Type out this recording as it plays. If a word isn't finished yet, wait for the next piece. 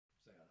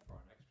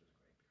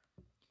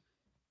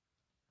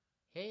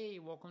Hey,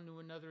 welcome to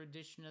another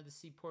edition of the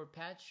Seaport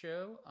Pat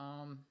Show.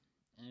 And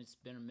it's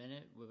been a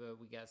minute.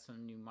 We got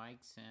some new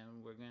mics,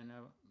 and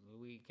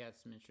we got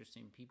some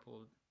interesting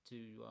people to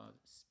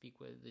speak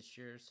with this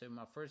year. So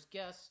my first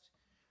guest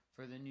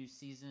for the new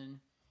season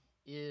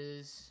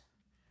is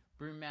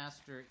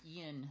brewmaster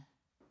Ian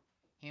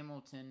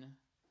Hamilton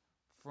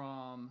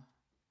from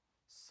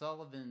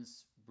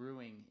Sullivan's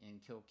Brewing in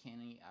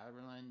Kilkenny,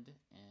 Ireland,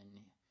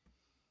 and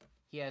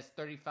he has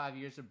 35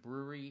 years of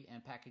brewery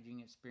and packaging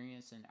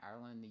experience in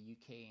Ireland, the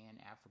UK, and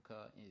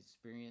Africa, and is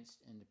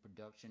experienced in the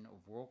production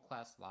of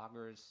world-class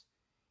lagers,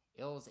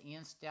 ales,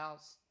 and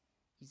stouts.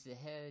 He's the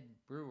head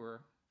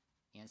brewer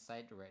and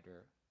site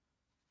director.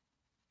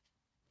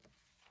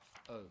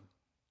 Oh,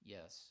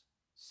 yes.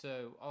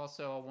 So,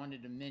 also, I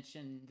wanted to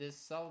mention this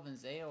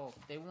Sullivan's Ale.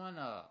 They won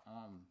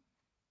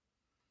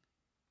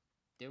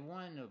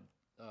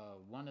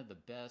one of the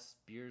best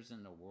beers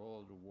in the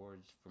world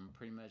awards from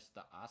pretty much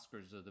the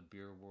Oscars of the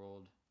beer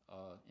world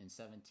in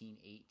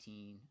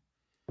 1718.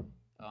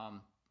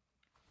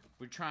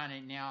 We're trying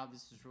it now.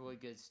 This is really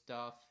good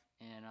stuff,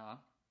 and I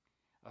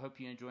hope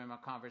you enjoy my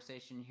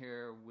conversation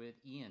here with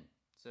Ian.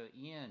 So,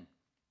 Ian,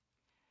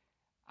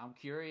 I'm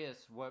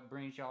curious, what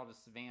brings y'all to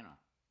Savannah?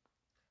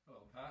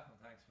 Hello, Pat, and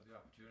thanks for the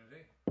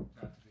opportunity.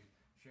 Glad to be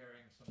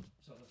sharing some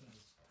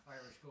Sullivan's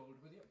Irish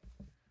Gold with you.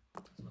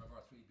 It's one of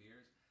our three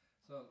beers.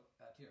 So,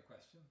 to your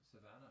question,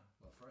 Savannah.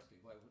 Well, firstly,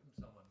 why wouldn't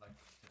someone like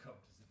to come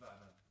to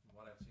Savannah? From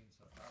what I've seen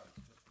so far,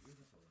 it's just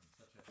beautiful and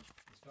such a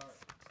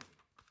historical city,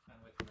 and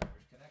with the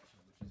Irish connection,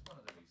 which is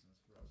one of the reasons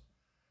for us.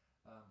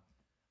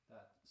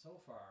 That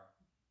so far,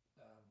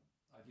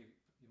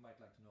 you might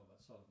like to know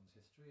about Sullivan's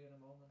history in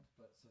a moment,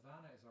 but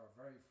Savannah is our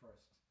very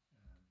first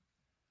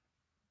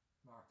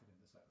market in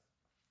the south.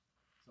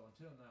 So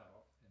until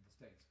now, in the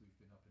States, we've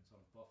been up in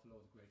sort of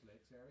Buffalo, the Great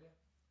Lakes area.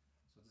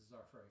 So this is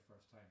our very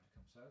first time to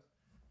come south.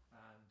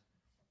 And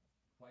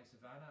why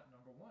Savannah?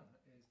 Number one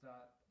is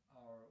that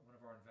one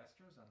of our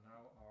investors and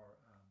now our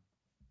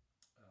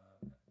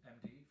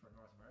MD for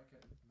North America,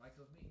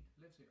 Michael Mead,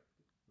 lives here.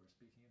 We're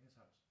speaking in his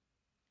house.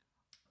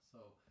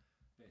 So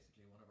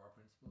basically one of our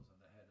principals and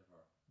the head of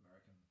our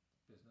American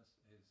business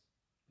is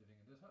living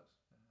in this house.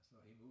 So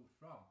he moved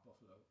from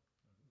Buffalo,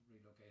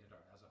 relocated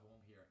or has a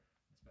home here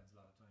and spends a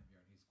lot of time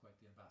here, and he's quite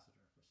the ambassador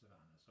for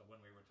Savannah. So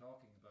when we were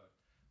talking about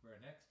where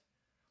next,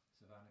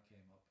 Savannah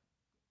came up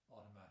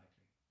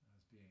automatically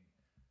as being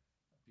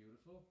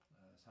beautiful,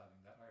 as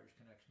having that Irish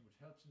connection, which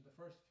helps in the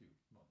first few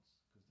months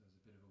because there's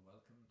a bit of a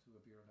welcome to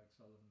a beer like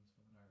Sullivan's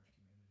from an Irish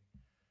community.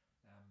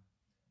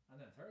 And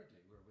then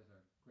thirdly, we're with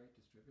a great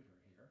distributor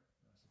here,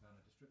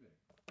 Savannah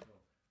Distributing.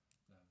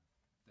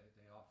 So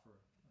they offer,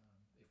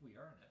 if we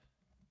earn it,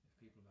 if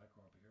people like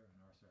our beer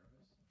and our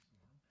service and so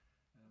on,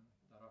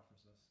 that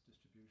offers us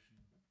distribution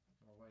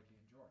more widely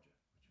in Georgia,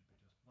 which would be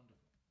just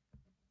wonderful.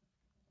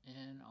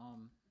 And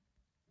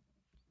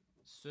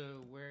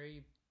so where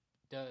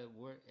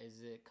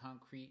is it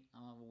concrete?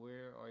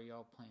 Where are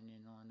y'all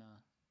planning on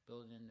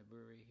building the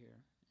brewery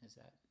here? Is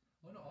that?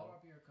 Well, no, all our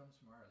beer comes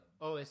from Ireland.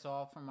 Oh, it's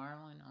all from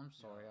Ireland. I'm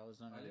sorry, Yeah. I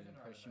was under the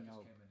impression I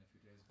y'all. just came in a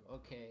few days ago.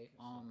 Okay.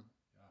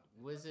 Yeah.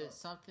 Was it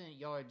something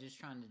y'all are just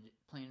trying to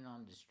planning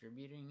on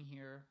distributing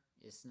here?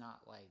 It's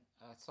not like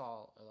I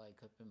saw like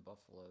up in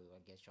Buffalo.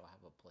 I guess y'all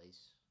have a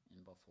place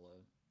in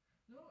Buffalo.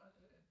 No,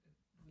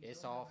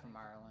 It's all from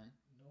Ireland.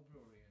 No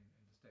brewery in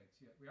the States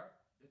yet.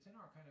 It's in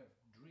our kind of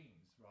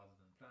dreams rather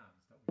than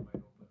plans that we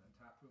might open a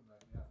tap room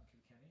like we have in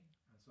Kilkenny,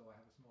 and so I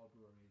have a small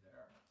brewery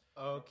there.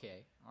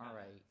 Okay, all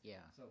right,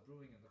 yeah. So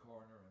brewing in the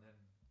corner and then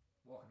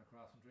walking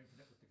across and drinking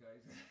it with the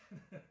guys,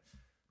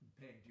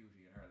 paying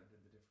duty in Ireland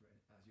in the different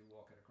as you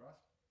walk it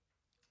across.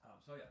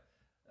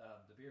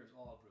 The beer is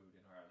all brewed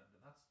in Ireland,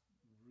 and that's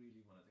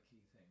really one of the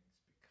key things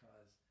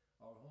because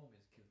our home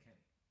is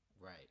Kilkenny.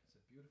 Right. It's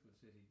a beautiful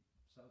city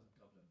south of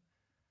Dublin.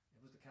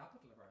 It was the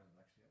capital of Ireland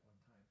actually at one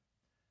time.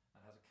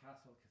 And has a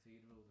castle,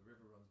 cathedral, the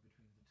river runs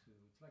between the two.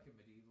 It's like a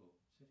medieval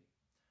city.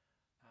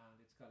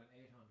 And it's got an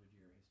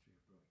 800-year history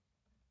of brewing.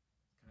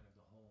 It's kind of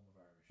the home of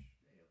Irish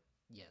ale.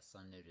 Yes,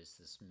 I noticed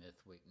the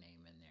Smithwick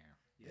name in there.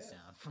 Yes.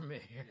 Sound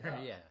familiar?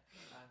 Yeah.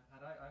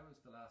 And I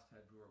was the last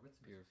head brewer with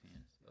Beer Smithwick.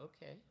 fans. Yeah.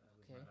 Okay. It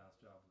was my last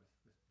job with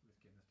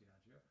Guinness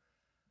Diageo.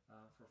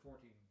 For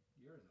 14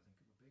 years, I think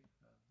it would be.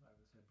 I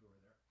was head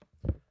brewer there.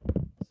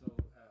 So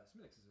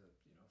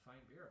Smithwick's is a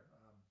fine beer,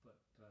 but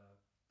the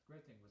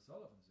great thing with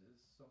Sullivan's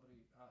is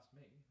somebody asked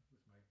me,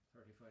 with my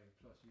 35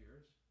 plus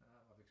years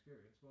of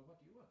experience, well,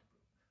 what do you want to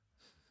brew?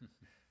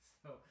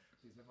 So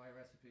these are my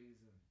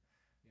recipes, and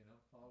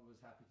always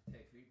happy to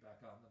take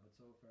feedback on them. But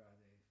so far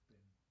they've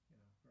been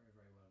very,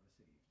 very well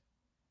received.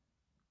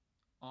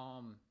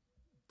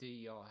 Do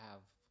y'all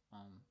have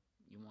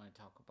you want to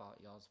talk about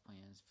y'all's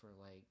plans for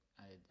like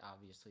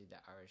obviously the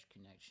Irish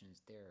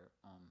connections there?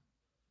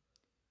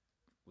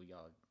 Were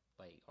y'all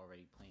like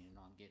already planning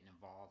on getting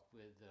involved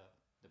with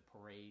the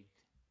parade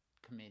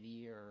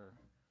committee or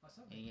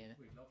something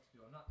we'd love to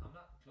do. I'm not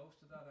close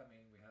to that. I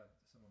mean, we have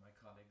some of my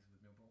colleagues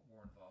with me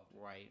more involved in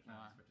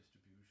plans for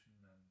distribution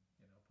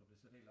and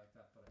publicity like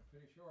that. But I'm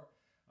pretty sure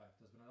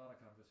There's been a lot of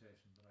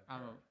conversation that I've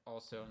I'm heard.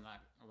 also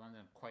not. I'm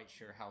not quite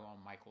sure how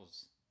long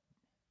Michael's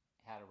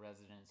had a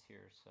residence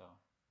here. So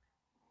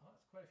Oh,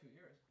 it's quite a few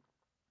years.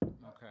 okay,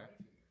 Quite a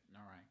few years.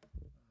 all right.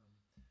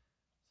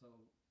 So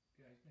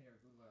yeah, he's been here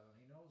a good while, and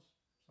he knows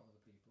some of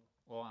the people.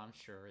 Well, I'm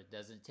sure it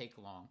doesn't take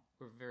long.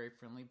 We're very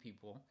friendly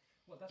people,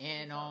 Well, that's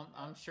and what we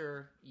found, I'm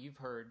sure you've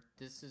heard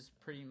this is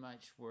pretty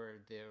much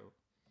where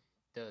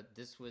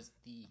this was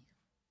the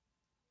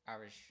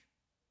Irish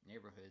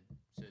neighborhood,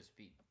 so to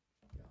speak.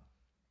 Yeah.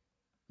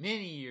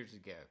 Many years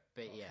ago,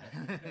 but Okay.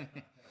 yeah,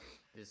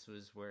 this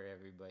was where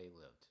everybody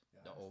lived.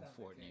 Yeah, The I old understand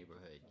Fort they came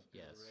neighborhood. from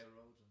Yes. the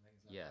railroads and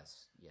things like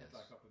Yes. that. Yes.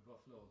 Like up in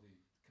Buffalo, the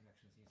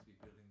connection seems to be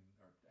building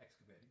or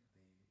excavating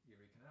the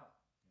Erie Canal.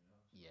 You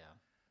know. Yeah.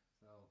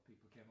 So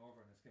people came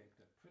over and escaped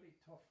a pretty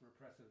tough,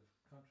 repressive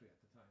country at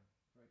the time.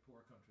 Very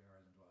poor country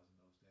Ireland was in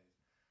those days,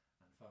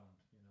 and found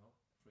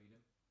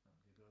freedom and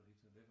the ability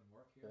to live and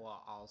work here.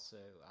 Well, also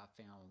I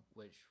found,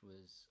 which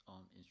was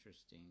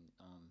interesting,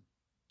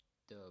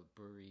 the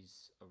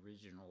brewery's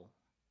original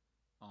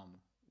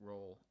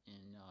role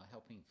in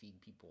helping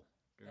feed people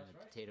during That's the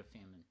right. potato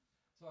famine.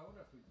 So I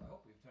wonder I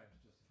hope we have time to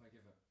just, if I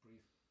give a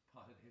brief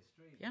potted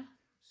history. Yeah.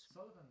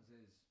 Sullivan's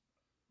is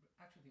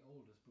actually the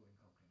oldest brewing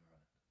company in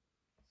Ireland.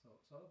 So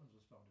Sullivan's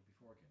was founded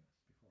before Guinness,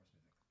 before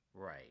Smithwick.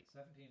 Right.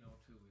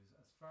 1702 is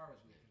as far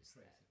as we can Noticed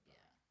trace that, it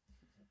back.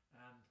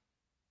 yeah. And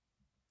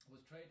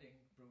was trading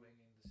brewing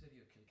in the city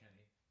of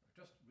Kilkenny,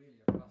 just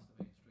really across the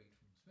main street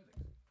from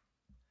Smithwick,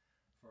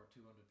 for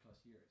 200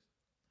 plus years.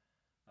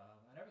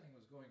 And everything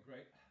was going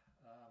great.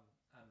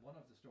 And one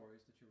of the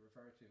stories that you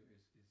refer to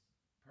is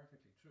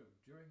perfectly true.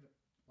 During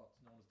what's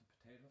known as the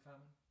potato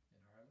famine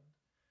in Ireland,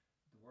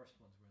 the worst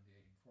ones were in the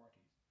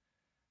 1840s.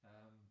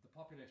 The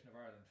population of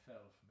Ireland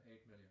fell from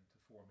 8 million to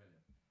 4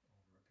 million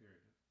over a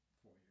period of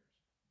 4 years.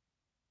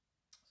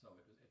 So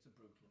it's a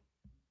brutal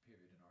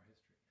period in our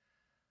history.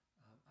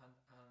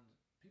 And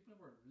people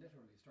were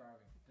literally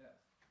starving to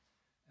death.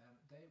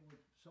 They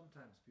would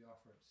sometimes be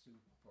offered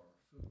soup or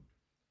food,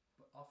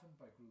 but often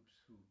by groups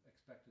who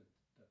expected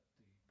that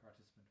the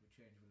participant would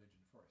change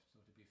religion first. So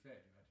to be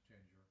fed, you had to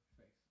change your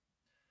faith.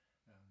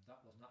 That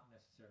was not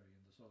necessary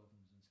in the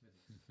Sullivans and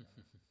Smithwick's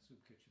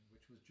soup kitchen,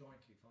 which was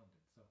jointly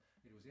funded. So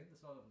it was in the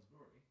Sullivans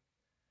brewery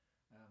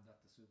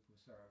that the soup was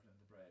served and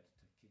the bread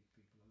to keep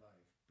people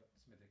alive. But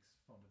Smithwick's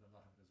funded a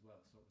lot of it as well.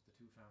 So it was the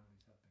two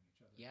families helping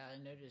each other. Yeah, I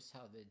noticed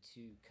how the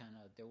two kind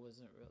of didn't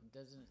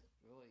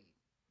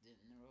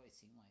really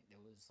seem like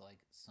there was like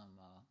some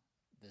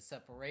the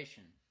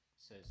separation,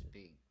 so to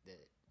speak,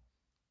 that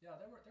Yeah,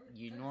 they were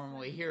you kind of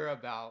normally friendly. hear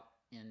about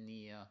in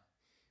the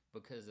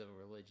because of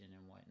religion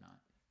and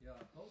whatnot. Yeah,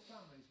 both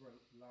families were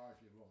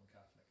largely Roman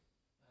Catholic,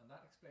 and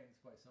that explains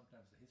why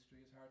sometimes the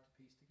history is hard to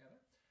piece together,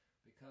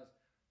 because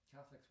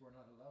Catholics were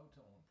not allowed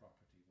to own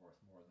property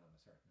worth more than a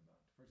certain amount.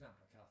 For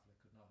example, a Catholic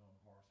could not own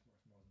a horse worth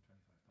more than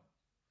 £25.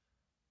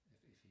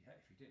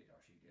 If he did,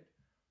 or she did,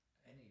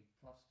 any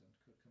Protestant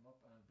could come up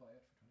and buy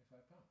it for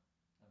 £25,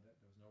 and there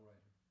was no right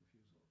of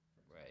refusal.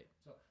 For example. Right.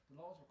 So the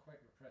laws were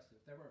quite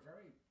repressive. They were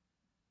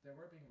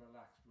being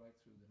relaxed right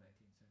through the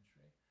 19th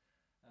century.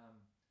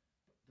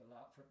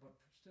 But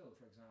still,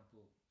 for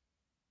example,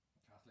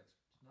 Catholics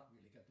did not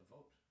really get the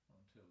vote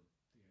until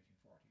the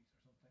 1840s or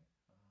something.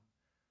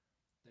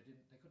 They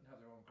couldn't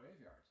have their own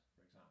graveyards,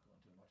 for example,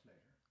 until much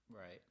later.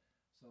 Right.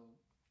 So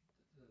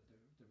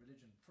the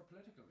religion, for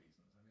political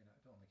reasons, I mean, I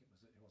don't think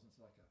it wasn't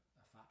like a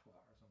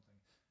fatwa or something.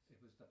 It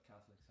was that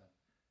Catholics had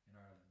in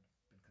Ireland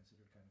been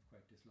considered kind of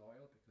quite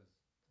disloyal because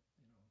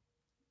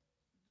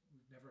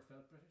we've never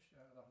felt British,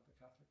 a lot of the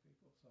Catholic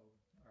people. So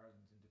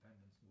Ireland's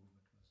independence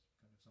movement was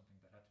kind of something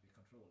that had to be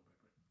controlled by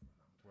Britain for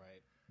a long time.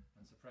 Right.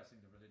 And suppressing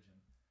the religion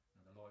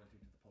and the loyalty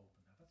to the Pope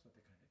and that's what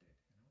they kind of did.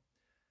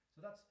 So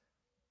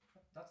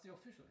that's the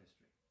official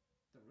history.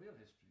 The real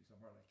history,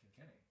 somewhere like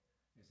Kilkenny,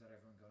 is that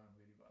everyone got on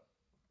really well.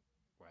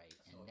 Right,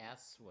 So, and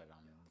that's what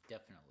I'm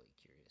definitely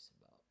curious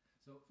about.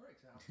 So, for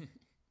example,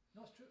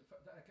 no, it's true.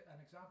 An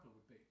example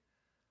would be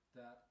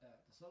that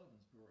the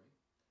Sullivan's Brewery,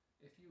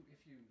 if you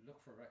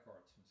look for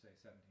records from say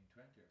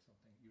 1720 or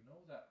something, you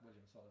know that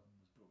William Sullivan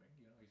was brewing.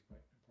 You know he's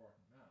quite an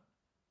important man,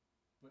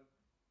 but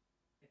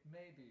it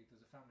may be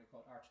there's a family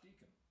called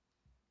Archdeacon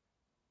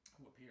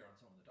who appear on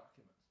some of the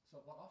documents.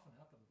 So what often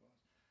happened was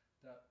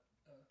that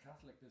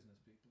Catholic business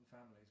people,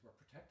 families, were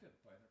protected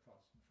by their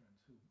Protestant friends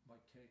who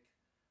might take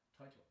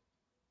title,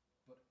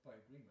 but by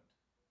agreement,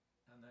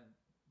 and then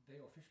they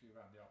officially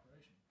ran the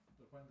operation.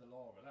 But when the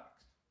law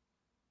relaxed,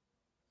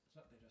 so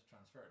they just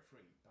transferred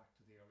free back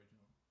to the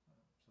original. So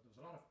there was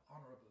a lot of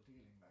honourable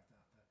dealing like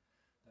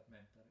that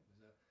meant that it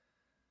was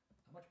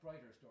a much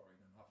brighter story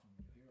than often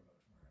you hear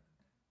about from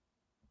Ireland.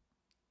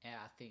 And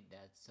I think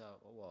that's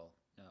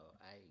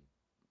I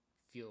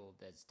feel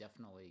that's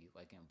definitely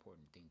like an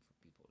important thing for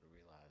people to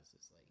realize.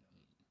 Is like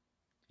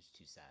there's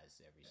two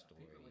sides to every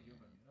story. People are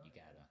human, you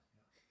gotta,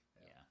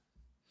 yeah.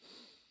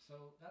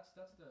 So that's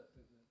the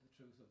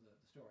truth of the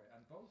story,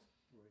 and both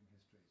brewing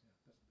histories.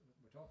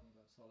 We're talking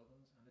about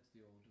Sullivan's, and it's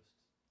the oldest,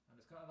 and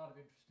it's got a lot of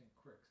interesting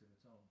quirks of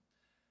its own.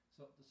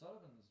 So the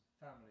Sullivan's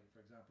family,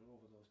 for example,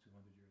 over those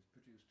 200 years,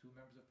 produced two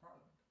members of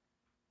Parliament.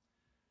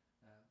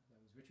 There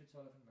was Richard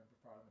Sullivan, Member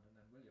of Parliament, and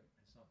then William,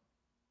 his son.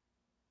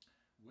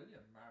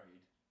 William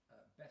married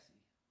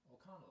Bessie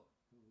O'Connell,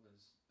 who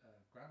was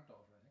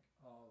granddaughter, I think,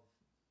 of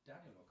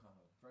Daniel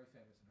O'Connell, very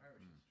famous in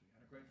Irish history,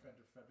 and a great friend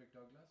of Frederick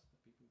Douglass, that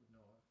people would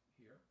know of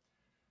here.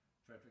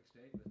 Frederick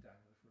stayed with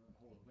Daniel for a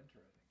whole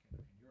winter, I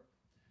think, in Europe.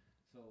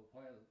 So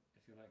while,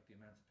 if you like, the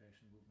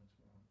emancipation movements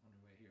were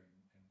underway here in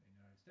the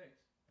United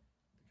States,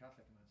 the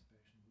Catholic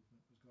emancipation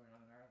movement was going on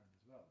in Ireland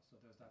as well. So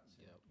there's that,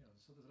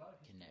 so there's a lot of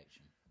history.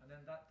 Connection. And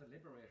then the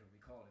liberator, we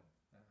call him,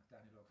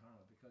 Daniel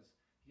O'Connell, because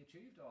he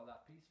achieved all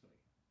that peacefully.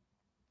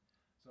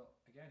 So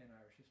again, in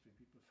Irish history,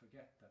 people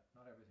forget that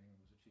not everything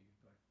was achieved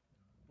by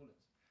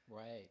bullets.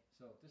 Right.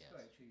 So this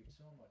guy achieved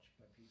so much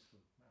by peaceful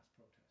mass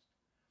protest.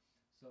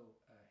 So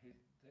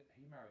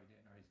he married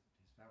in, or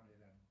his family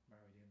then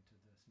married into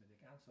the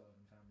Smithick and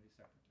Sullivan family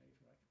separately, if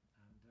you like.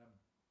 And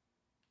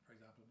for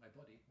example, my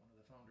buddy, one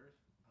of the founders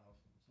of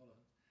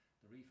Sullivan,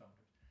 the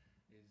re-founders,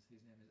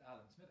 his name is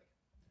Alan Smithick.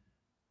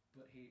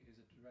 But he is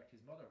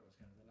his mother was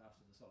kind of the last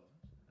of the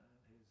Sullivans,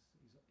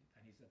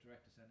 and he's a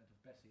direct descendant of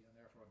Bessie and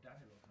therefore of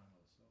Daniel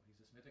O'Connell. So he's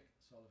a Smithick,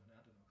 Sullivan,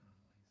 and an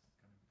O'Connell. He's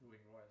kind of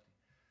brewing royalty.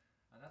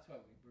 And that's why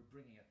we're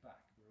bringing it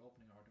back. We're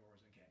opening our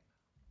doors again.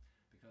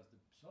 Because the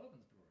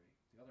Sullivan's Brewery,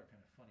 the other kind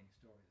of funny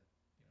story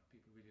that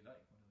people really like,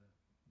 one of the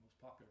most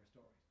popular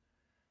stories,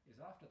 is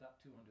after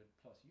that 200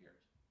 plus years,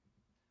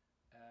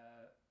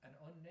 an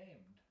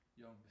unnamed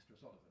young Mr.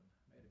 Sullivan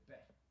made a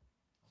bet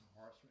on a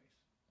horse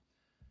race,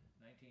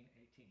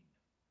 1918.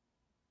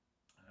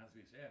 And as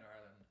we say in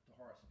Ireland, the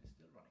horse is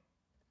still running.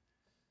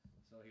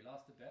 So he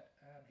lost the bet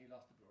and he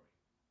lost the brewery.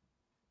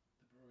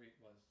 The brewery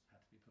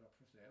had to be put up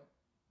for sale.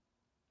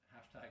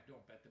 Hashtag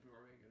don't bet the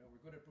brewery.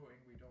 We're good at brewing.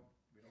 We don't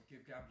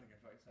give gambling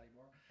advice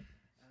anymore.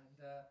 And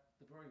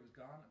the brewery was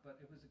gone, but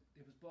it was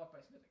bought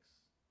by Smithick's.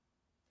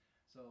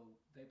 So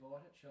they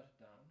bought it, shut it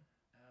down,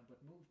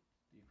 but moved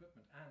the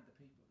equipment and the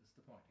people. This is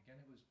the point. Again,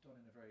 it was done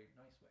in a very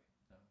nice way.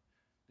 Now,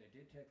 they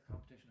did take the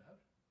competition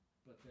out,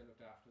 but they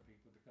looked after the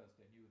people because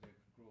they knew they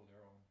could grow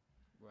their own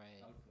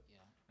output.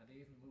 Yeah. And they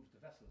even moved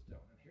the vessels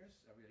down. And here's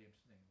a really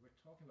interesting thing. We're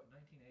talking about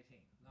 1918,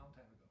 a long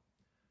time ago.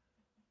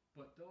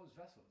 But those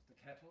vessels, the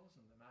kettles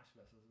and the mash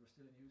vessels, were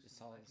still in use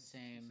It's in all the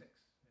same. 1966.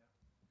 Yeah.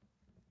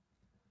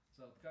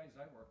 So the guys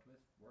I worked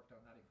with worked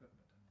on that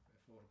equipment and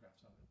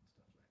photographs of it and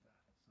stuff like that.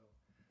 So,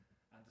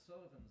 and the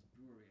Sullivan's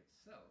Brewery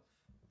itself,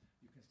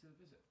 you can still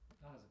visit,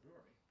 not as a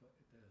brewery, but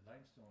the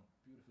limestone,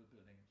 beautiful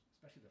building,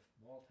 especially the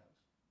malt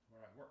house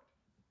where I worked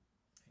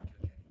in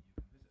Kilkenny, you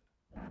can visit.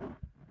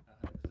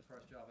 It was the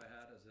first job I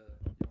had as a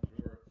young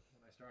brewer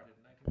when I started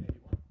in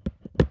 1981.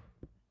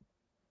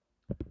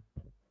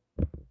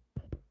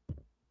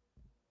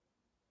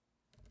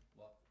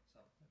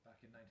 Back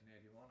in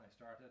 1981 I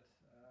started,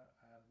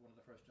 and one of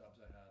the first jobs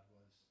I had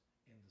was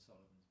in the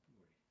Sullivan's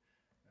Brewery,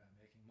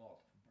 making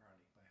malt from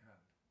barley by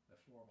hand, the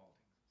floor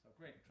malting. So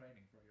great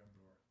training for a young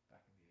brewer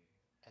back in the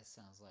 80s. That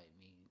sounds like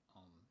me,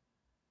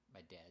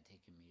 my dad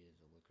taking me to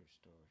the liquor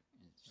store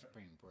in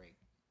spring break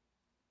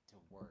to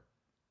work.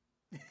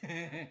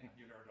 And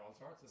you learned all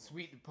sorts of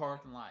Sweep the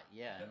parking lot,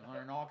 yeah, and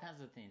learn all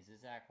kinds of things,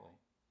 exactly.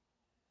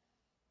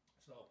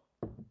 So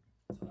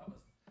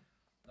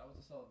that was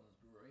the Sullivan's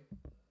Brewery,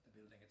 the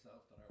building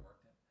itself that I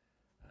worked in,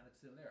 and it's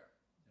still there.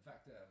 In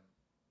fact,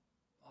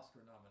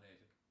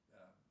 Oscar-nominated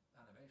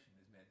animation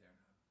is made there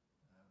now.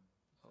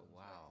 Oh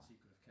wow! Like The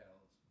Secret of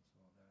Kells and so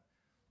on.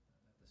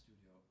 The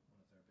studio,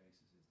 one of their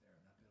bases, is there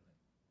in that building.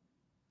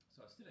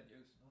 So it's still in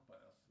use, not by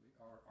us.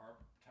 Our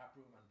tap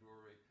room and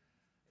brewery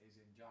is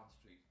in John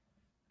Street,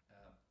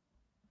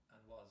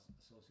 and was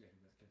associated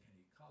with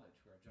Kilkenny College,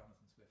 where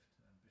Jonathan Swift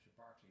and Bishop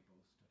Berkeley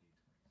both studied.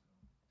 So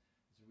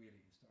it's a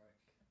really historic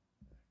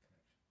connection.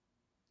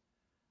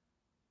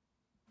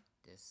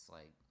 This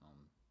like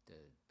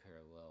the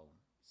parallel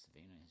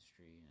Savannah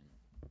history and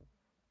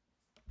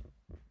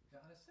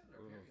yeah, and a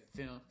similar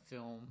period.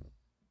 Film.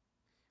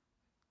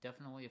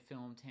 Definitely a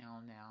film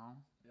town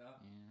now. Yeah.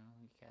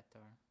 We got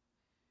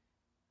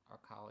our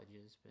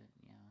colleges, but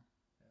yeah.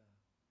 Yeah.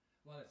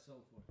 Well, it's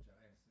so fortunate.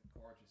 It's a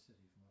gorgeous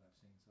city from what I've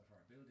seen so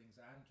far. Buildings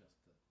and just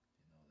the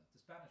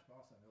Spanish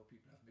Moss. I know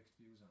people have mixed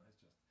views on it.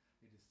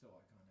 It is so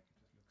iconic. It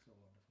just looks so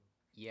wonderful.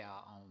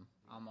 Yeah.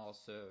 I'm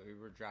also a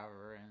Uber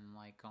driver, and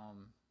I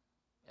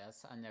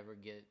never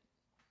get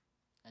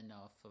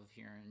enough of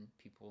hearing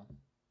people.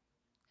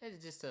 It's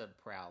just a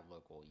proud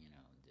local,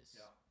 Just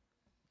yeah.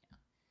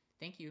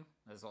 Thank you.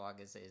 That's all I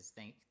can say is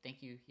thank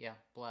you. Yeah,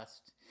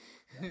 blessed.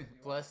 Yeah,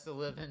 blessed to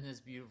live in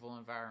this beautiful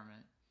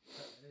environment.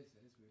 It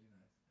is really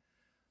nice.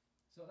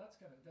 So that's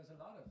there's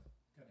a lot of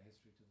kind of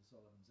history to the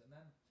Sullivans, and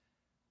then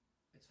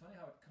it's funny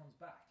how it comes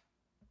back,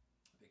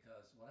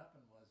 because what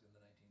happened was in the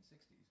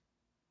 1960s,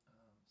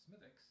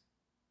 Smithick's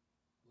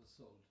was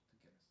sold to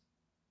Guinness,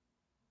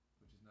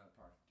 which is now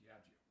part of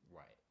Diageo.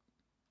 Right.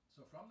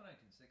 So from the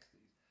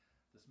 1960s,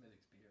 the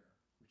Smithick's beer,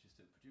 which is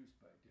still produced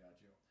by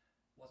Diageo,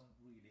 wasn't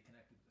really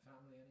connected with the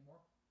family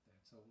anymore. They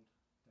had sold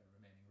their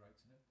remaining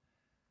rights in it.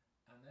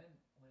 And then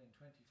when in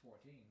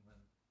 2014, when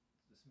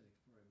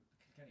Smithwick's Brewery,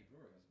 the Kilkenny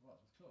Brewery as it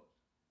was closed.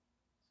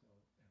 So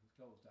it was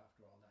closed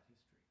after all that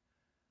history,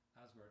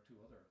 as were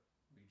two other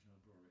regional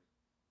breweries,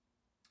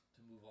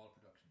 to move all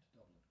production to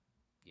Dublin.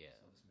 Yeah.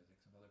 So the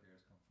Smithwick's and other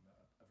beers come from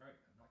a very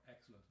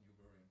excellent new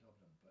brewery in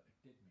Dublin, but it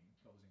did mean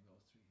closing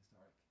those three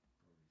historic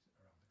breweries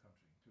around the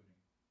country, including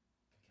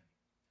Kilkenny.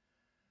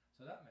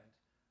 So that meant,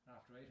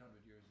 after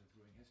 800 years of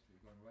brewing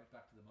history, going right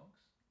back to the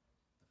monks,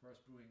 the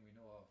first brewing we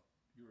know of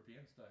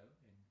European style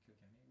in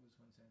Kilkenny was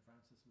when St.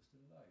 Francis was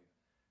still alive.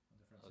 When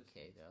the Franciscans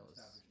Okay, that was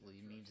established their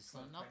leading me church to in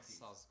something else I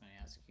 1220s. was going to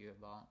ask you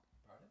about.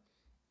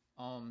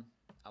 Pardon?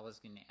 I was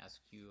going to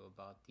ask you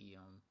about the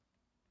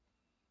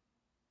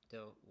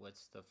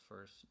what's the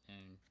first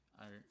and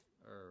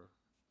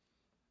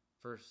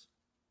first.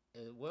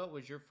 What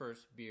was your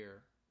first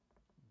beer?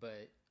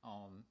 But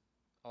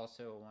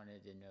also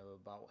wanted to know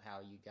about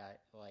how you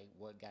got, like,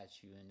 what got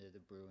you into the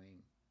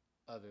brewing,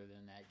 other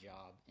than that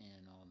job,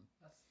 and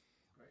That's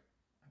great.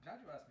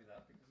 I'm glad you asked me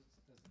that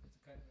because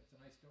it's a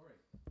nice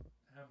story.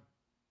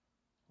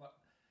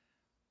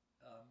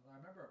 I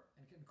remember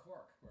in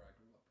Cork where I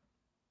grew up.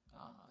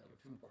 There you're were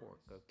two from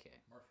Cork, breweries, okay.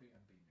 Murphy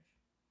and Beamish.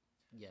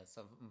 Yes,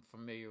 I'm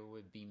familiar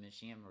with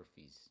Beamish and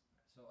Murphy's.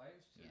 So I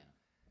used to. Yeah.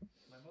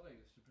 My mother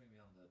used to bring me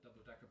on the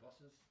double-decker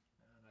buses,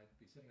 and I'd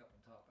be sitting up on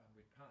top, and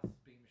we'd pass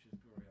Beamish's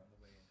brewery on the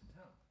way into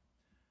town.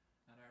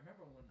 And I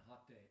remember one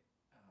hot day,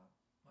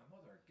 my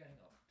mother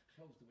getting up to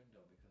close the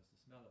window because the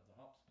smell of the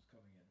hops was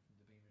coming in from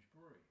the Beamish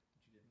brewery, and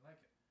she didn't like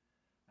it.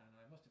 And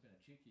I must have been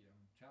a cheeky young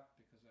chap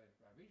because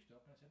I reached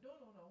up and I said, no,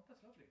 that's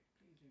lovely.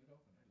 Please leave it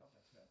open. I love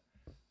that smell.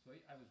 So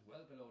I was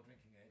well below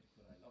drinking age,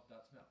 but I loved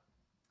that smell.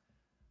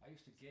 I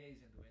used to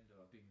gaze in the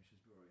window of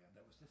Beamish's brewery, and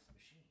there was this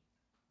machine.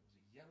 It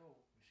was a yellow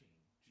machine.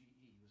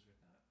 GE was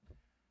written on it.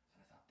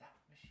 And I thought, that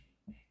machine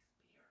makes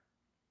beer.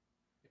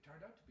 It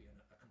turned out to be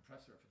a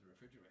compressor for the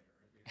refrigerator.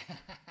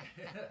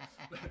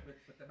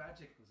 but the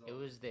magic was all. It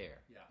was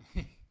there. Yeah.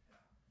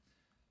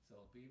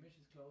 So Beamish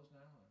is closed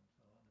now and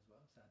so on as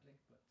well, sadly.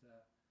 But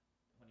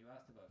when you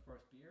asked about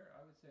first beer,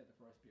 I would say the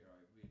first beer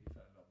I really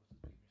fell in love with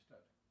was Beamish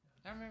Stout.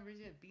 Yeah. I remember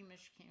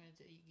Beamish came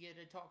into, you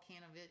get a tall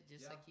can of it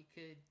just like you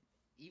could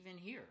even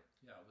here.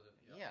 Yeah, with it.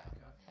 Yeah,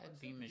 I've had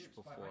Beamish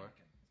before.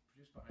 It's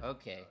produced by Heineken.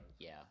 Okay,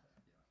 yeah.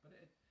 But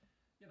it,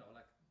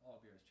 like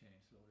all beers change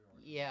slowly.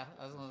 Yeah,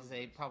 I was going to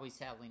say, probably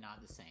sadly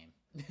not the same.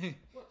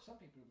 Well, some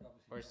people would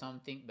obviously. Or some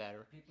think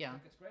better. People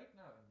think it's great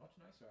now and much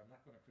nicer. I'm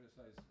not going to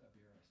criticize a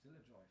beer I still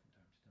enjoy from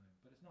time to time,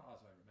 but it's not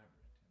as I remember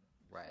it.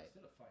 Right. It's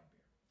still a fine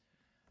beer.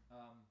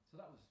 So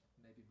that was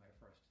maybe my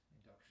first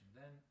induction.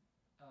 Then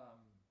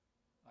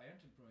I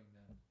entered brewing.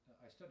 Then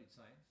I studied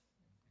science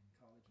in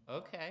college.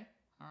 Okay,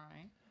 all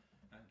right.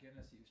 And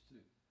Guinness used to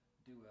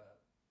do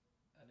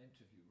an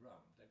interview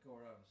round. They'd go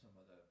around some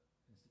of the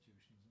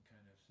institutions and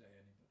kind of say,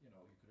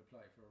 you could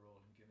apply for a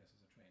role in Guinness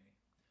as a trainee.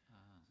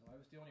 So I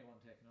was the only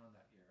one taken on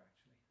that year,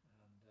 actually.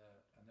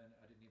 And then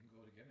I didn't even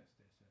go to Guinness.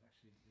 They said,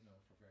 actually,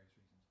 for various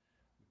reasons,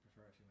 we'd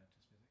prefer if you went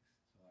to Smithwick's.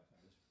 So I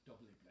was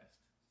doubly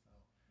blessed. So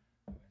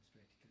I went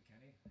straight to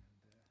Kilkenny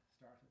and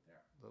started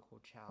there.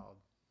 Local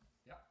child.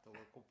 Yeah. The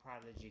local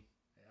prodigy.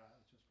 Yeah, it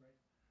was just great.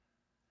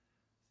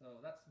 So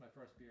that's my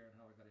first beer and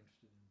how I got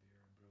interested in beer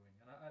and brewing.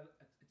 And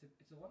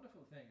it's a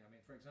wonderful thing. I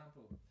mean, for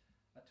example,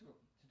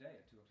 today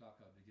at 2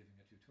 o'clock I'll be giving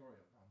a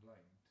tutorial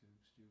online to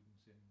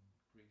students in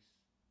Greece,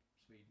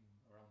 Sweden,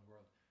 around the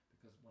world,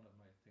 because one of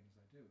my things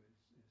I do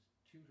is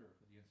tutor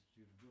for the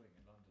Institute of Brewing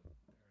in London,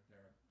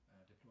 their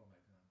diploma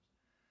exams.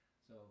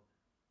 So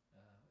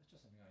it's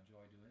just something I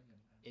enjoy doing.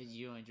 And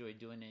you enjoy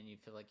doing it and you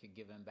feel like you're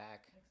giving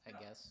back, I Yeah.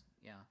 guess.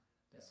 Yeah.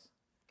 That's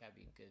gotta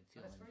be a good And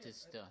feeling.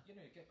 it's Just you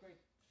get great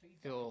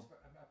feedback. feel-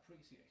 I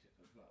appreciate it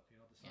as well.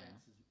 The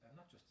science is, and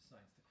not just the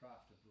science, the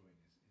craft of brewing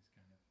is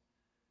kind of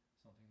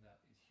something that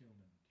is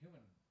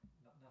human,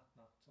 not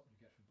something you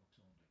get from books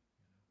only.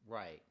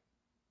 right.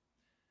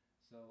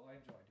 So I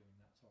enjoy doing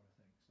that sort of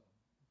thing. So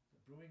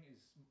the brewing is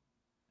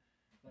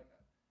like,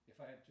 if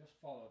I had just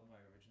followed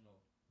my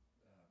original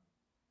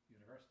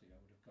university, I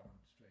would have gone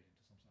straight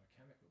into some sort of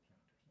chemical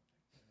plant or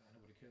something, and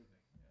it would have killed me.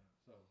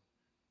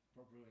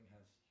 So brewing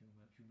has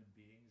human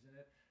beings in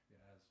it. It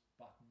has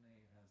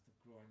botany. It has the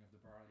growing of the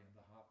barley and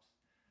the hops.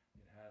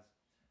 It has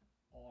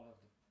all of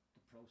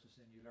the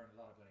processing. You learn a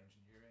lot about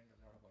engineering.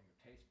 You learn about your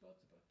taste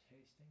buds, about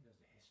tasting.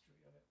 There's the history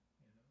of it.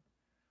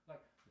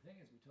 Like the thing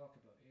is, we talk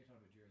about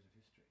 800 years of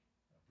history,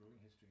 brewing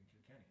history in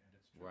Kilkenny, and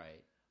it's true.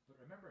 Right. But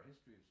remember,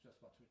 history is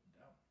just what's written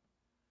down.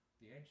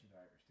 The ancient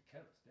Irish, the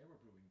Celts, they were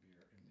brewing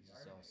beer in the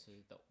This is Iron also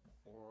Age. the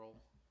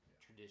oral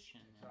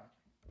tradition.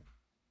 Exactly.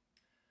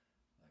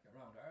 Like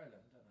around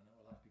Ireland, and I know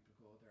a lot of people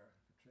go there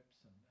for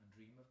trips and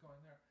dream of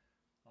going there.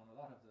 On a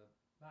lot of the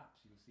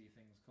maps, you'll see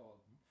things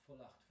called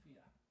Fullacht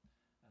Fia,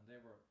 and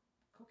they were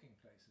cooking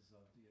places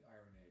of the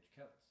Iron Age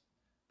Celts.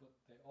 But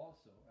they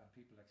also, and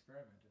people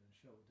experimented and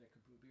showed they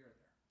could brew beer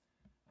there.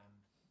 And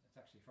it's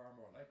actually far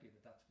more likely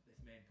that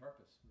its main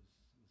purpose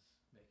was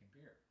making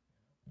beer.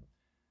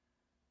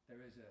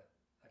 There is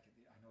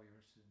I know you're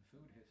interested in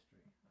food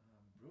history.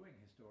 Brewing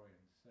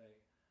historians say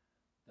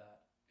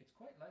that it's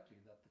quite likely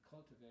that the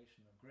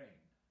cultivation of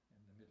grain in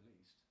the Middle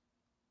East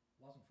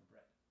wasn't for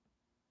bread.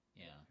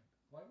 Yeah.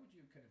 Why would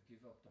you kind of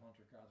give up the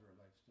hunter-gatherer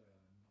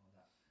lifestyle and all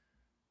that,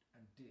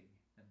 and dig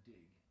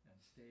and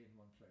stay in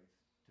one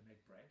place to make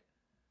bread?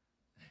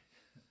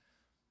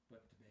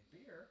 But to make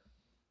beer,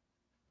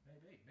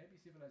 maybe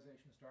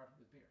civilization started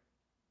with beer.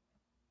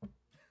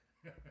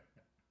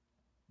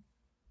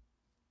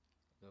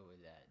 Go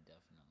with that,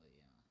 definitely.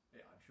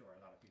 Yeah, I'm sure a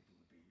lot of people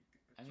would be.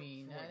 I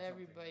mean, not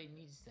everybody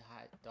needs the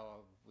hot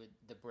dog with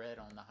the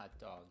bread on the hot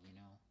dog, you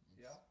know.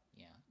 Yeah.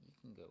 Yeah, you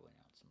can go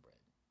without some bread.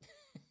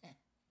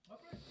 Oh,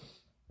 bread.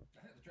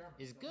 I think the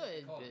Germans. It's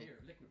good, call but beer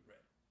liquid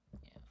bread.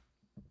 Yeah.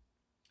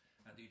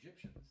 And the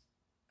Egyptians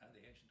and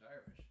the ancient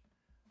Irish,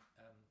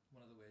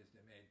 one of the ways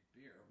they made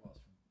beer was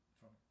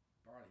from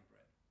barley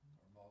bread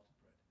or malted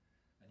bread,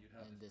 and you'd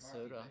have And the this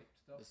soda,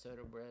 stuff. the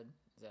soda bread.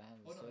 Is that how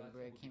the soda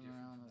bread came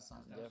around or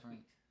something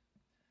different?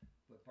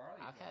 But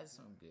barley I've bread, had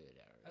some good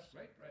Irish. That's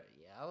great bread.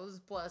 Yeah, I was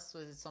blessed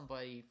with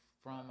somebody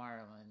from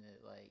Ireland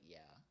that, like,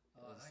 yeah.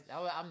 Oh, nice.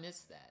 I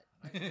miss that.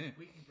 Nice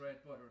wheaten bread,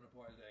 butter, and a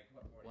boiled egg.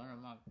 What more? One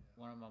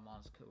of my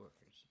mom's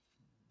coworkers.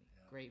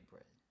 Yeah. Great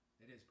bread.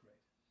 It is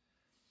great.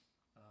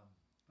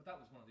 But that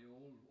was one of the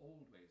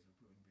old ways of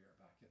brewing beer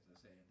back, as I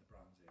say, in the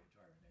Bronze Age,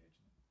 Iron Age,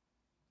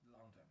 a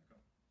long time ago,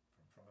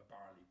 from a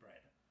barley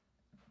bread.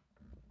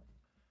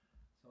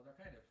 So they're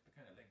kind of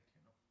linked,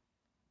 you know.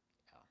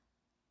 Yeah.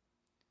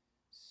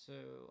 So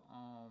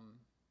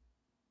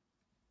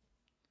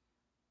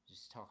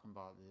just talking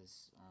about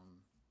this.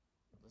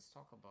 Let's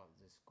talk about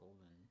this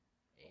golden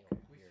ale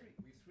here.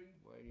 We've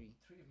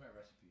three of my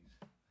recipes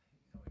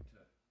going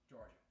to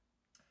Georgia.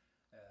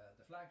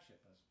 The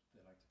flagship, as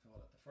they like to call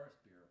it, the first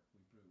beer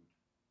we brewed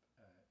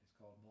is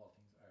called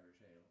Maltings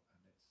Irish Ale,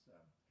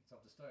 and it's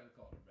of the style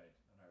called a red,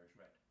 an Irish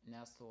red. And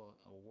that's the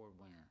award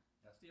winner.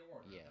 That's the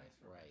award. Yeah,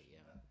 Thanks for right.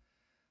 mentioning Yeah. that.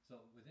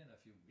 So within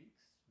a few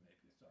weeks,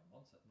 maybe it's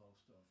months at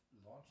most, of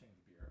launching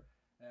the beer,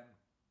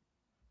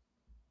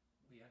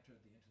 we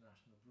entered the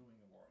International Brewing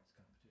Awards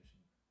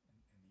competition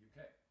in the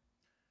UK.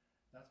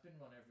 That's been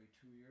run every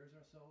 2 years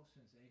or so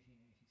since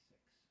 1886.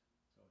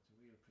 So it's a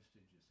real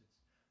prestigious.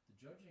 The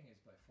judging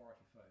is by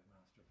 45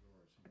 master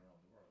brewers from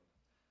around the world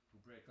who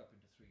break up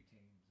into 3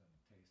 teams and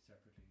taste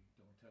separately,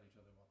 don't tell each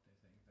other what they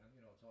think. And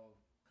it's all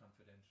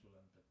confidential,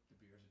 and the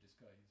beers are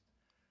disguised.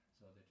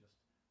 So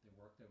they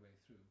work their way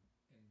through.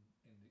 In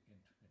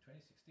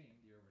 2016,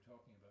 the year we're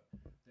talking about,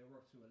 they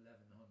worked through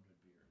 1,100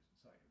 beers and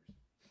ciders.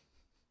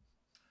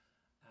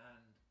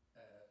 And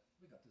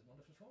we got this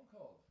wonderful phone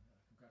call.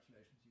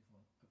 Congratulations, you've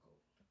won a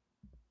gold.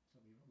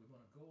 So we won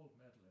a gold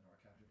medal in our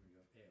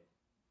category of ale.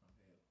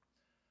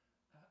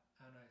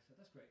 And I said,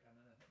 that's great. And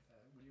then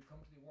will you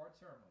come to the award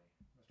ceremony,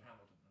 Mr.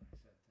 Hamilton? And I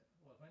said,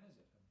 well, when is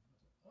it? And I said,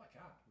 oh, I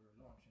can't. We're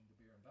launching the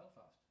beer in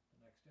Belfast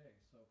the next day.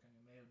 So can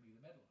you mail me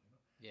the medal?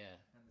 Yeah.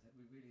 And they said,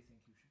 we really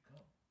think you should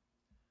come.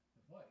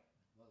 Said, why?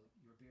 Well,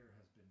 your beer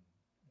has been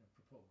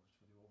proposed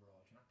for the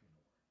overall champion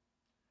award.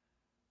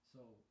 So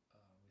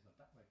we thought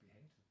that might be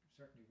a hint.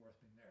 Certainly worth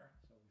being there.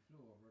 So we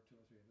flew over, 2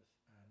 or 3 of us,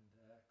 and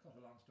cut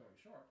a long story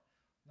short,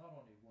 not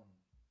only won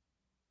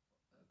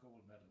a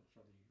gold medal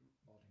for the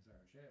Maltings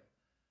Irish Ale,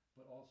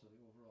 but also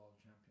the overall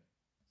champion.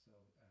 So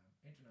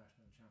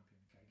international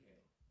champion Keg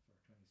Ale for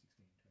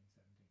 2016,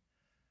 2017.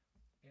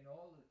 In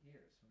all the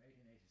years from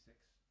 1886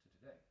 to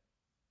today,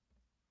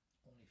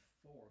 only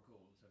 4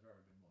 golds have ever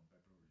been won by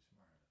breweries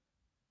from Ireland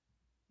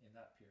in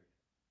that period,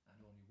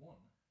 and only one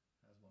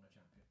has won a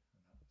champion,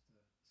 and that was the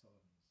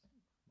Sullivan's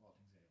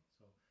Maltings Ale.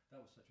 So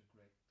that was such a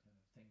great kind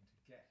of thing to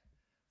get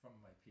from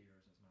my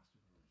peers as master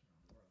brewers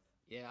around the world.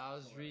 Yeah, I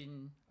was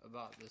reading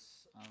about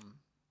this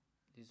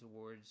these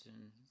awards,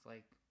 and it's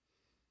like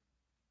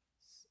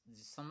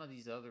some of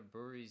these other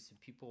breweries,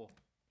 people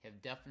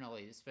have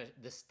definitely, especially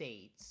the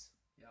States.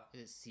 Yeah.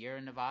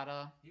 Sierra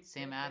Nevada,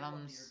 Sam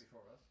Adams. The year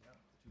before us, yeah.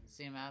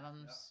 Sam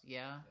Adams,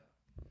 yeah.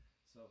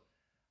 So,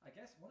 I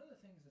guess one of the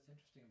things that's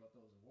interesting about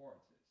those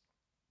awards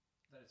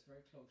is that it's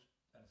very close,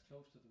 and it's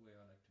close to the way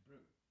I like to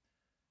brew.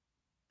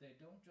 They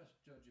don't just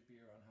judge a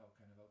beer on how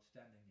kind of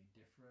outstandingly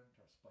different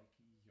or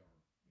spiky or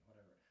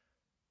whatever.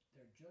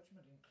 Their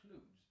judgment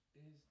includes,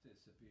 is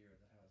this a beer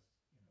that has,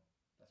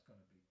 that's going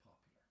to be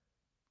popular?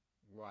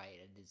 Right,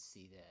 I did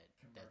see that.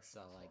 That's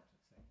like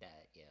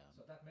that, yeah.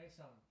 So that may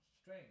sound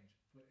strange,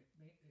 but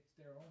it's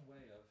their own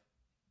way of,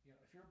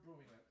 if you're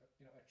brewing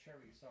a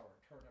cherry sour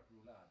turnip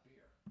roulade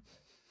beer,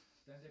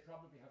 then they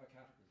probably have a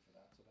category for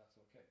that, so that's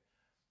okay.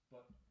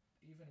 But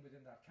even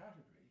within that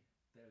category,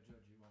 they'll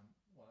judge you on,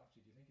 well,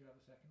 actually, do you think you'll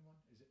have a second one?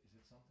 Is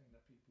it something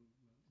that people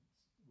will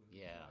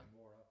enjoy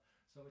more of?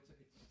 So it's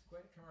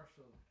quite a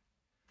commercial.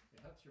 It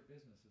helps your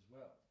business as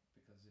well,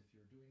 because if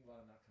you're doing well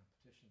in that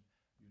competition,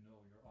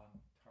 you're on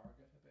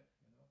target a bit.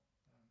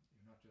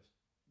 You're not just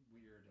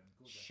weird and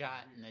good.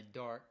 Shot in the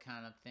dark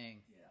kind of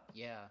thing.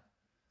 Yeah.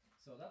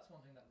 So that's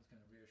one thing that was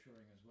kind of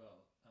reassuring as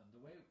well. And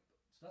so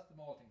that's the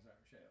Maltings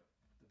Irish Ale.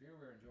 The beer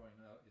we're enjoying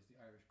now is the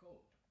Irish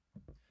Gold.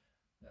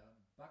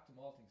 Back to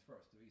Maltings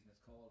first. The reason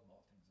it's called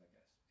Maltings, I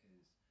guess,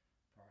 is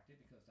partly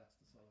because that's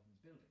the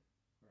Sullivan's building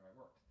where I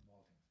worked, the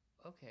Maltings.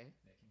 Okay.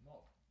 Making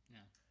malt.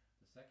 Yeah.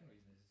 The second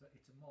reason is that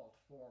it's a malt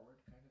forward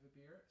kind of a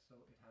beer, so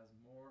it has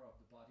more of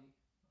the body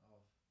of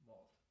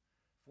malt.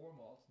 4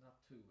 malts, not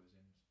 2 as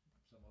in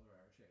some other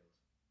Irish ales.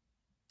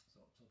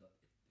 So that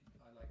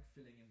I like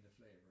filling in the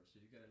flavour,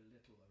 so you get a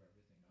little of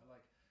everything. I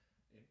like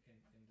in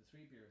the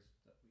 3 beers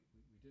that we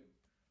do,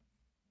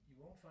 you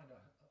won't find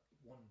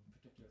one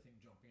particular thing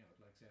jumping out,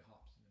 like say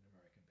hops in an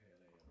American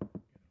pale ale,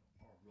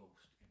 or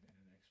roast in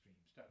an extreme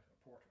stout or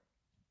porter.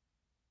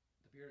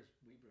 The beers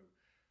we brew,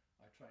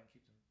 I try and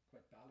keep them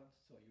quite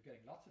balanced, so you're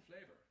getting lots of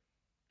flavour.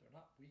 They're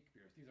not weak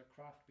beers. These are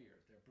craft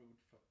beers. They're brewed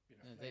for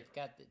flavor. They've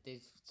got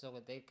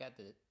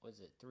the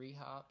was it 3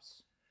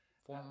 hops,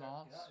 4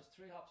 malts? Yeah, it's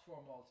 3 hops, 4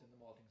 malts in the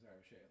Maltings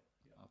Irish Ale.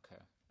 Yeah.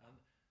 Okay. And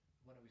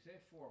when we say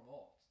 4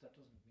 malts, that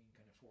doesn't mean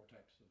kind of 4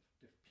 types of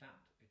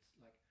plant.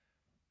 It's like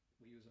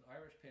we use an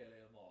Irish pale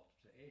ale malt.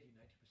 So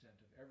 80-90%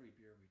 of every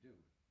beer we do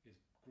is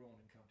grown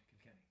in County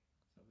Kilkenny.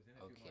 So within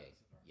a few miles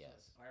of ours.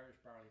 Yes. So it's Irish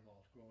barley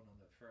malt grown on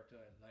the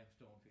fertile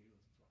limestone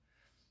fields and so on.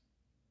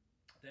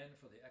 Then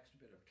for the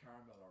extra bit of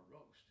caramel or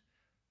roast,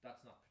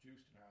 that's not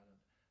produced in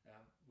Ireland.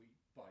 We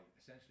buy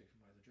essentially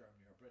from either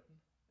Germany or Britain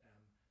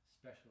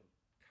special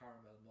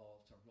caramel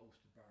malts or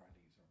roasted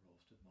barleys or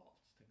roasted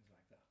malts, things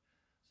like that.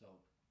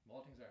 So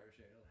Maltings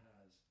Irish Ale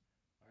has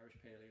Irish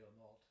pale ale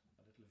malt,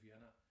 a little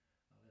Vienna,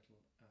 a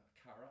little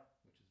Cara,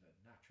 which is a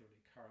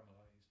naturally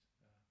caramelized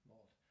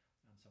malt,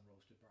 and some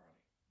roasted barley.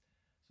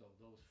 So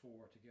those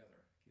 4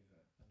 together give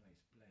a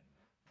nice blend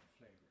of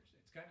flavours.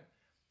 It's kind of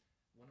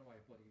one of my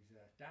buddies,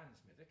 Dan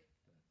Smithick,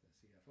 the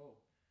CFO,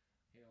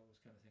 he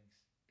always kind of thinks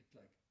it's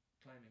like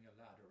climbing a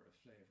ladder of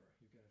flavour.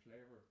 You get a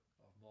flavour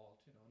of malt,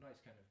 a nice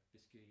kind of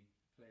biscuity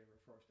flavour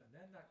first, and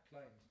then that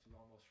climbs to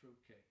almost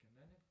fruitcake, and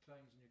then it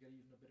climbs and you get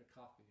even a bit of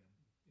coffee,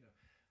 and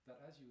that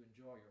as you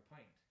enjoy your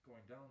pint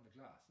going down the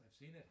glass. I've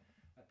seen it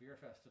at beer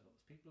festivals.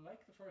 People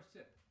like the first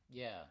sip.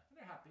 Yeah. And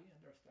they're happy, and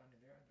they're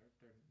standing there, and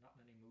they're not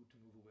in any mood to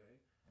move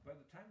away. By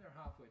the time they're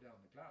halfway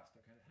down the glass,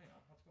 they're kind of, hang on,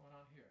 what's going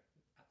on here?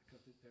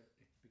 Because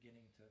it's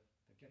beginning to,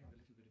 they're getting a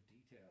little bit of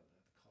detail,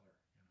 the colour,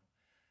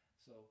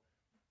 So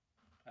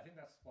I think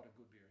that's what a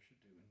good beer should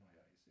do in my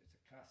eyes. It's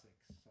a classic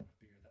sort of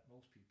beer that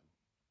most people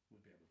will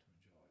be able to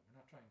enjoy. We're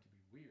not trying to be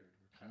weird.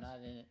 I'm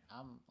not in it.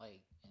 I'm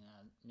like, and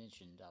I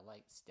mentioned I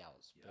like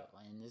stouts, but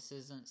and this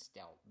isn't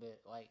stout, but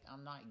like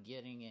I'm not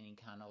getting any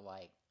kind of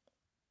like.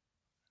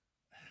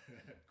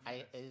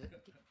 I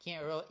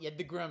can't really. Yeah,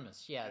 the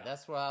grimace. Yeah,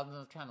 that's what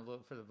I'm trying to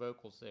look for the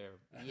vocals there.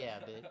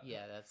 Yeah, but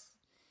yeah, that's.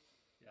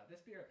 Yeah,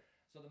 this beer.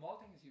 So the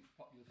maltings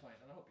you'll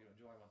find, and I hope you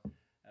enjoy one.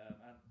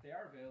 And they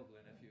are available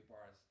in a few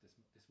bars this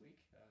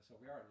week. So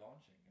we are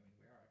launching. I mean,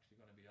 we are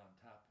actually going to be on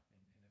tap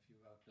in a few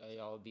outlets.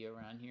 Y'all be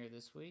around here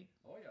this week?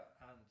 Oh yeah,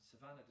 and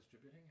Savannah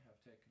Distributing have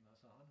taken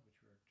us on, which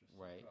we're just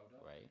right, proud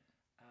of. Right.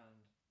 And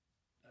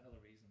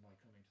another reason why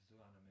coming to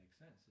Savannah makes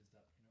sense is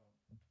that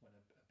when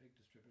a big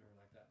distributor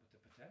like that with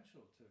the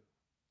potential to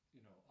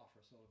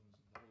offer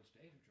Sullivan's in the whole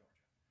state of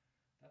Georgia,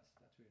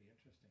 that's really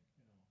interesting.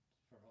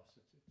 For us,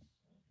 it's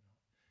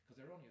because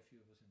there are only a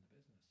few of us in the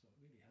business, so it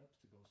really helps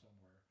to go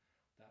somewhere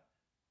that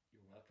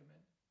you're welcome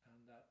in,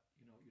 and that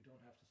you don't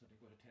have to suddenly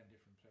go to 10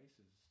 different states.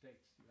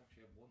 You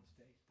actually have one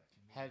state that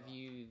can. Have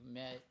you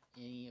met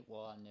any?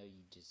 Well, I know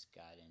you just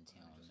got in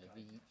town.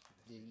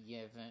 You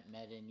haven't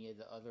met any of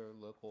the other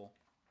local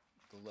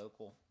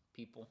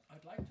people?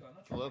 I'd like to. I'm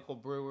not sure. Local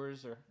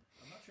brewers, or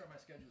I'm not sure my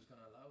schedule is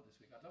going to allow this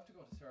week. I'd love to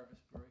go to Service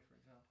Brewery, for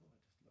example.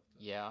 I'd just love to.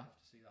 Yeah. Love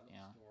to see that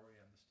little story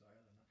and the style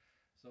and that.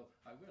 So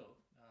I will,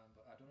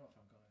 but I don't know if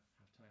I'm going to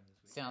have time this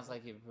week. Sounds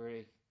like you're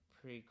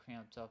pretty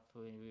cramped up.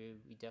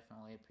 We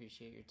definitely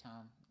appreciate your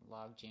time.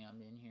 Log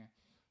jammed in here.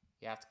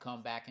 You have to come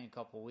back in a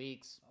couple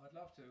weeks. Oh, I'd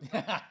love to.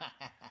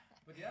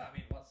 But yeah, I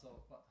mean, how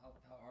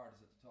hard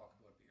is it to talk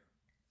about beer?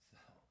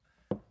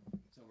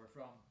 So we're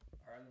from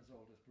Ireland's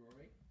oldest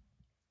brewery.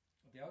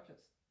 The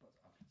outlets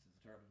is a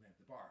terrible name.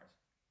 The bars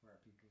where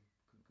people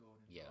could go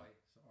and enjoy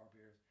our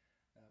beers.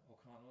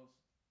 O'Connell's,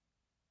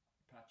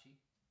 Patchy,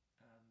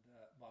 and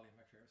Molly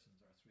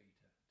McPherson's are 3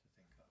 to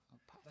think of.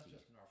 That's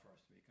just in our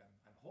first week.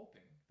 I'm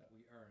hoping that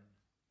we earn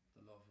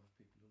the love of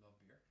people who love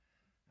beer,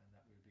 and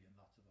that we'll be in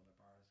lots of other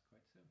bars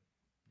quite soon,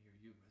 near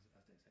you,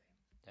 as they say.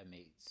 That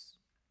makes.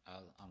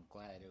 I'm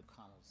glad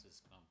O'Connell's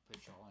is going to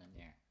push all in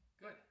there.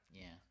 Good.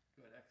 Yeah.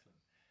 Good.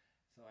 Excellent.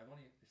 So I've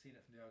only seen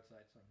it from the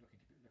outside, so I'm looking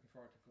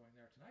forward to going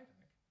there tonight, I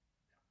think.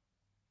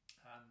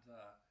 Yeah. And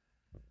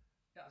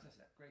as I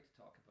said, great to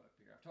talk about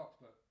beer. I've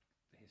talked about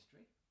the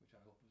history, which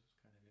I hope was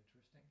kind of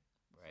interesting.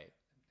 Right.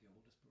 The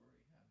oldest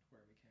brewery and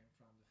where we came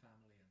from, the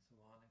family, and so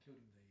on,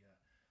 including the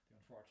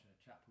unfortunate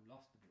chap who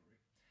lost the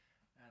brewery.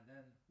 And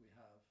then we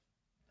have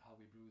how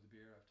we brew the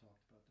beer. I've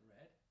talked about the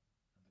red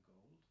and the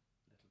gold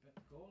a little bit.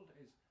 The gold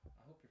is,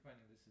 I hope you're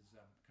finding this is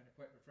kind of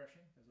quite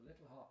refreshing. There's a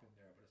little hop in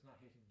there, but it's not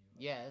hitting you.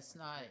 It's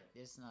not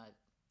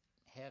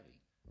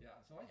heavy. Yeah,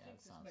 so I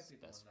think this might be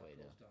the best one way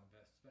that to goes down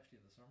best,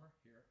 especially in the summer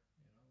here,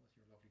 with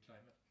your lovely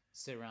climate.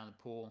 Sit around the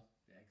pool.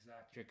 Yeah,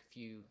 exactly. Drink a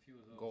few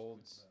of those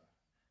golds.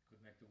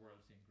 Could make the world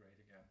seem great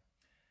again.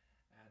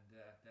 And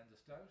then the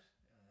stout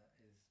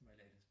is my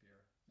latest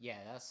beer.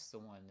 Yeah, that's the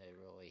one that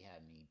really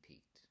had me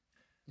peaked.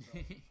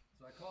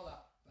 So I call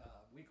that,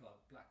 we call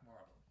it black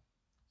marble.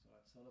 So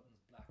that's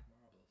Sullivan's Black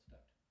Marble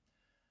Stout.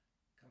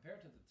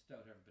 Compared to the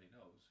stout everybody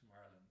knows from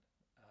Ireland,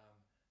 um,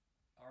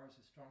 ours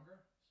is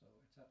stronger. So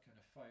it's at kind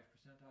of 5%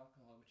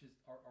 alcohol, which is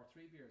our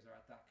three beers are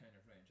at that kind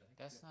of range. I think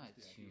That's not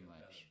the too ideal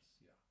much.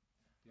 balance.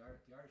 Yeah,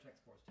 the Irish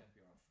exports tend to be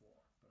around 4,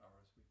 but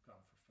ours we've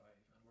gone for 5,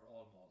 and we're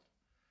all malt.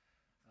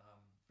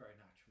 Very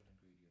natural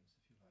ingredients,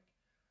 if you like.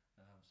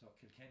 So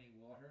Kilkenny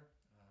water,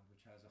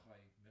 which has a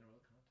high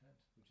mineral content,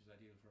 which is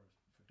ideal for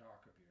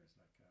darker beers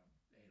like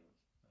ales.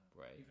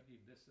 Right. Even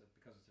this,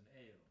 because it's an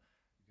ale,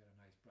 you get a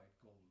nice bright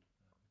gold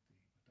with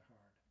the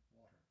hard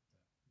water,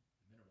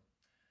 the mineral.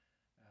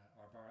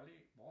 Our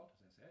barley malt,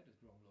 as I said, is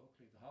grown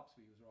locally. The hops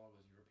we use are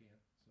always European,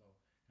 so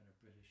kind of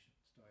British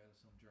style,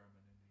 some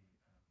German in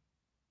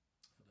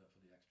for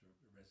the extra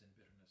resin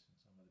bitterness in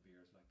some of the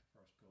beers, like the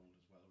First Gold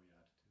as well. We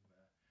add to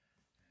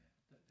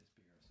this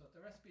beer. So the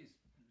recipes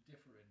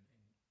differ in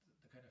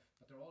the kind of,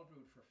 but they're all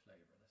brewed for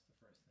flavour. That's the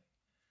first thing.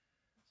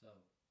 So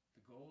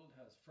the Gold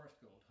has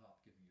First Gold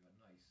hop, giving you a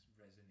nice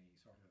resiny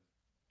sort of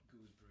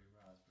gooseberry,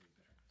 raspberry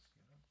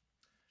bitterness.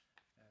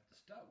 The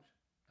stout,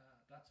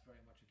 that's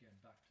very much again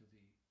back to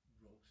the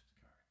roast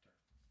character.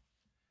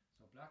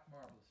 So Black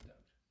Marble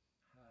Stout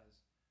has,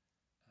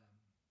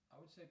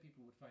 I would say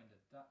people would find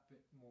it that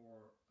bit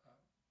more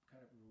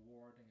kind of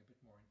rewarding, a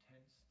bit more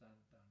intense than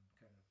kind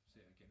of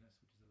say a Guinness,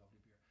 which is a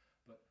lovely beer.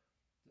 But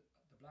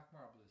the Black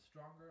Marble is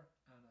stronger,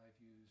 and I've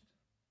used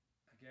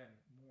again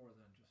more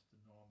than just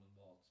the normal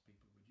malts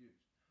people would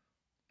use.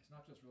 It's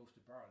not just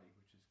roasted barley,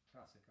 which is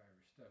classic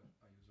Irish stout.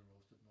 I use a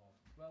roasted malt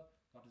as well.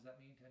 What does that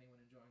mean to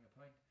anyone enjoying a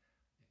pint?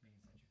 It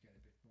means that you get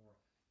a bit more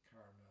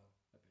caramel,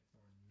 a bit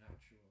more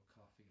natural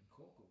coffee and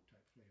cocoa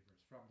type flavours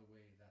from the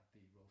way that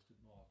the roasted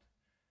malt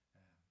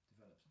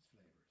develops its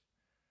flavours.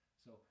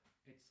 So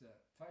it's 5%,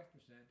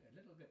 a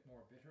little bit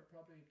more bitter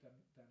probably than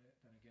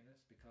a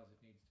Guinness, because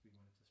it needs to be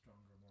when it's a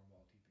stronger, more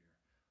malty beer.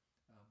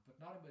 But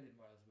not a million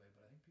miles away.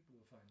 But I think people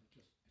will find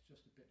that it's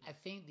just a bit. I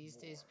think these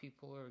more. days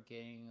people are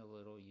getting a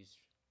little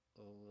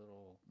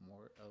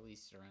more, at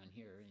least around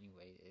here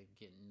anyway,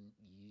 getting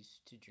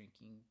used to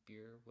drinking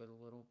beer with a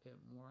little bit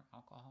more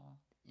alcohol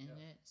in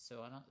it.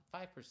 So 5%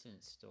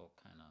 still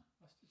kind of.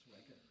 That's just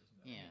regular,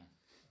 isn't it? Yeah.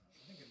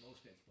 I think in most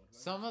states, but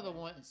some of the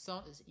ones, it's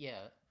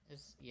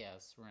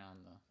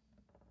around the.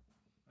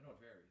 I know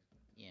it varies.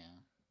 Yeah.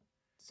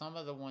 Some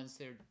of the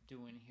ones they're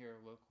doing here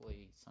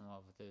locally, some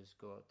of those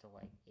go up to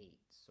like 8.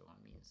 So, I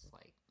mean, it's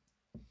like...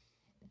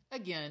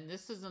 Again,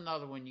 this is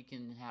another one you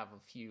can have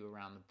a few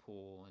around the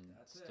pool and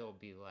still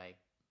be like...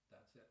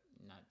 That's it.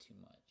 Not too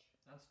much.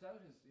 And stout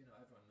is,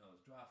 everyone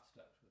knows, draft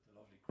stout with the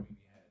lovely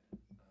creamy head.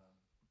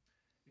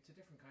 It's a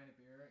different kind of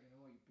beer,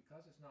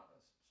 because it's not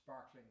as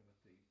sparkling with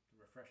the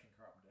refreshing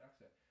carbon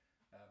dioxide.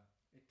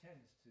 It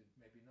tends to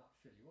maybe not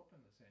fill you up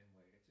in the same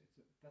way.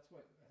 That's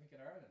why I think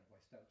in Ireland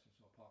why stouts are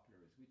so popular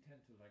is we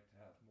tend to like to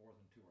have more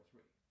than 2 or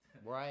 3.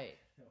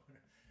 Right.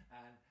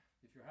 And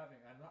if you're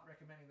having, I'm not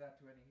recommending that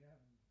to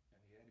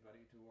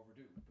anybody to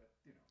overdo, but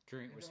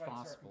drink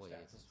responsibly.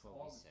 Right, is what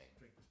we say.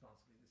 Drink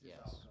responsibly. This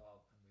is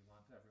alcohol, and we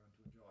want everyone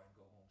to enjoy and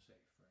go home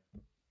safe,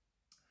 right?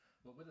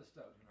 But with a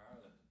stout in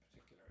Ireland in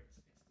particular, it's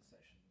the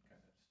session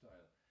kind of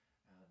style,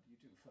 and you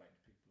do find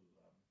people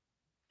don't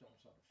sort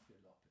of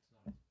fill up. It's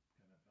not as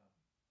kind of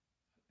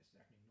it's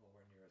certainly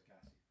nowhere near as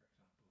gassy,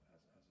 for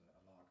example, as a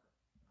lager.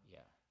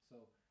 Yeah.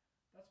 So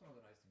that's one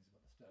of the nice things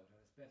about the stout, and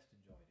it's best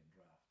enjoyed in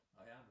draft.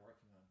 I am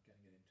working on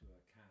getting it into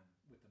a can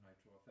with the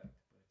nitro effect,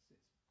 but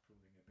it's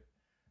proving a bit.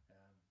 It's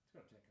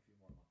going to take a few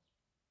more months.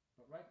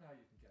 But right now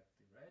you can get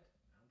the red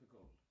and the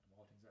gold, the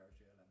Maltings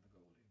Irish Ale and the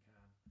gold in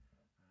can,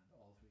 and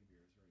all 3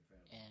 beers are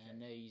available. And I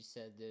know you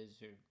said those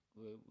are.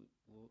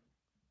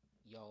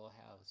 Y'all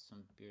have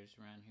some beers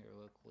around here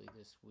locally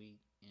this week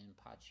in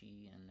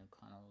Pachi and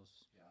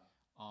O'Connell's. Yeah.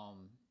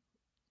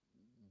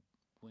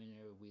 When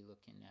are we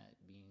looking at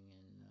being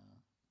in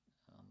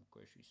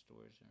grocery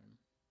stores or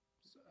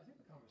I think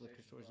the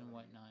liquor stores and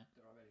whatnot?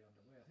 They're already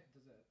underway. I think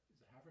is it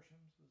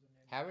Haversham's was the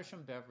name?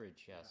 Havisham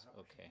Beverage, yes.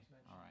 Yeah, okay.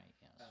 All right.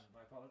 Yes.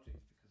 My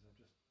apologies because I've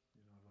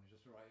only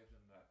just arrived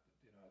and I'm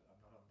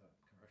not on the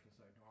commercial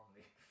side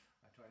normally.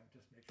 I try and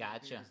just make sure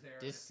gotcha. The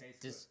beer's there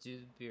Just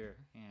do the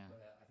beer. Yeah.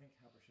 But I think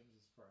Haversham's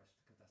is first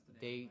because that's the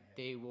name.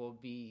 They will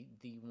be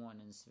the one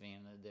in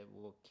Savannah that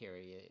will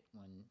carry it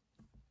when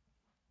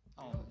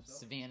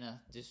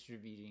Savannah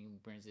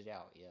Distributing brings it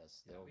out.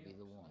 Yes, they'll be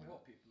the one. I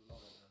hope people love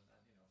it, and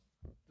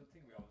the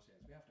thing we always say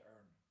is we have to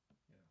earn,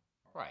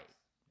 our right. Rights,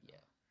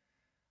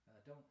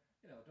 Don't.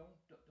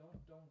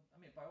 I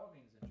mean, by all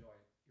means, enjoy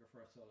your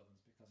first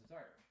Sullivan's because it's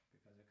Irish,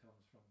 because it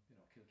comes from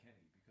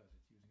Kilkenny, because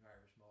it's using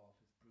Irish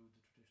malt, it's brewed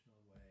the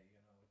traditional way.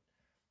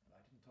 I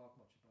didn't talk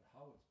much about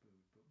how it's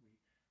brewed, but we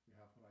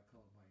have what I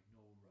call my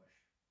no rush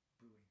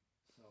brewing.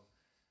 So,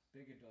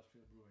 big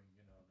industrial brewing,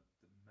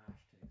 the mash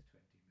takes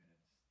 20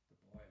 minutes, the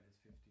boil is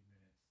 50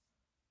 minutes,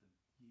 the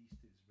yeast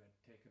is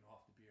taken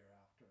off the beer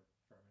after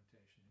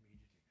fermentation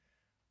immediately.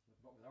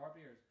 But with our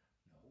beers,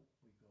 no,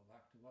 we go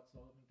back to what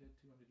Sullivan did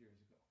 200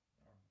 years ago.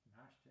 Our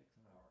mash takes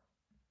an hour.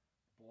 The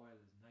boil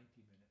is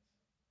 90 minutes,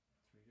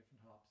 3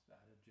 hops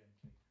added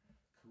gently.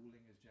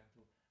 Cooling is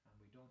gentle, and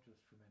we don't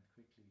just ferment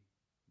quickly.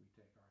 We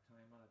take our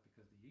time on it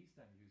because the yeast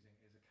I'm using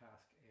is a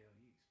cask ale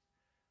yeast.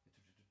 It's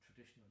a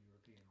traditional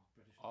European,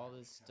 British All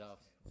Irish this cask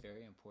stuff ale.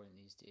 very important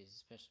these days,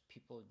 especially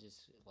people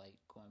just like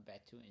going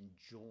back to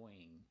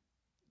enjoying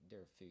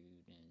their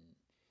food and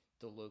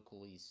the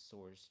locally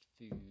sourced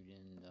food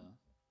and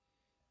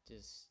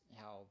just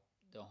how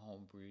the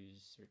home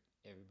brews or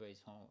everybody's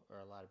home or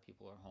a lot of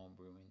people are home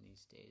brewing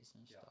these days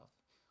and Yeah. stuff.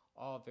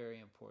 All very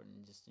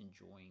important, just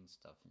enjoying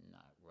stuff and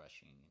not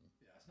rushing and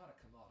Yeah, it's not a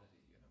commodity,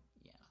 you know.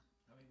 yeah.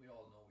 I mean, we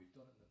all know we've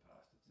done it in the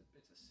past.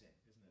 It's a sin,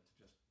 isn't it,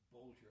 to just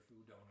bolt your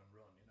food down and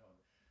run, you know,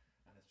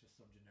 and it's just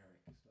some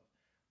generic stuff.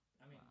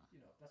 I mean, Wow. you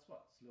know, that's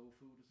what slow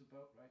food is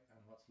about, right?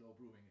 And what slow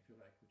brewing, if you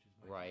like, which is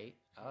my Right.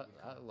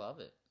 I love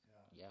it.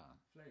 Yeah, Yeah.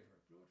 flavor.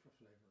 Brew it for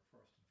flavor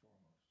first and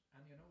foremost.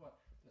 And you know what?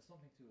 There's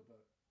something too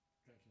about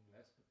drinking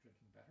less but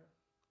drinking better.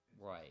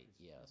 Right, Is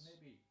yes.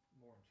 maybe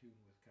more in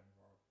tune with kind of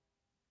our,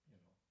 you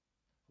know,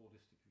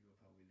 holistic view of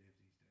how we live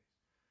these days.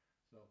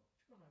 So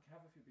if you're going to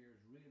have a few beers,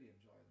 really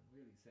enjoy them,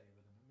 really savor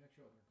them, and make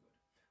sure they're good.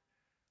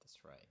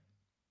 That's right.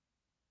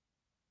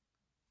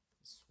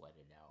 Sweat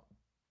it out.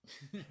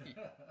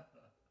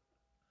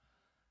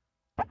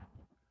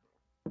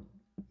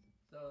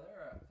 So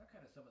they're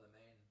kind of some of the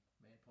main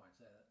points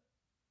there.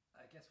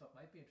 I guess what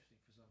might be interesting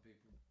for some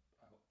people,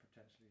 I hope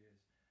potentially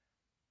is,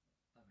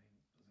 I mean,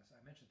 as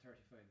I mentioned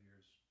 35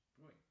 years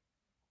brewing,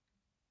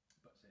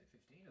 but say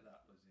 15 of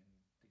that was in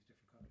these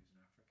different countries in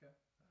Africa,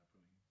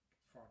 brewing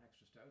foreign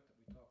extra stout that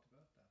we talked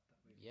about, that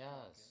we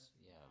Yes,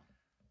 yeah.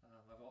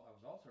 I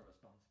was also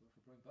responsible for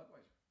brewing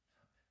Budweiser,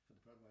 for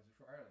the Budweiser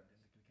for Ireland in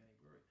the Kilkenny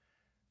brewery.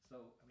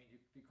 So I mean,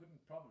 you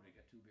couldn't probably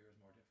get two beers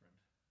more different.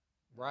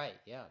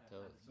 Right, yeah, And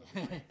totally. so it's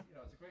a great, you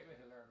know, it's a great way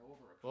to learn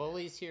over. Well, at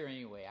least here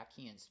anyway. I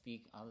can't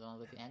speak. I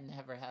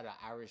never had an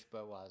Irish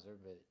Budweiser,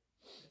 but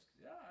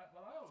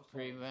Well, I always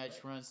pretty thought it was much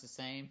great. runs the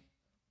same.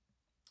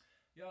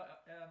 Yeah,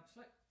 it's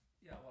like,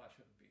 yeah. Well, I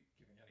shouldn't be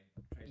giving any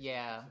trade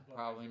Yeah, secrets of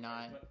probably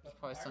Budweiser, not. but There's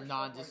probably some Irish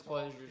Budweiser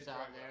always non-disclosures did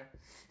out very there.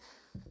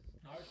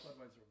 well. Irish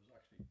Budweiser was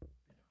actually,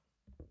 you know,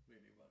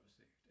 really well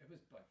received. It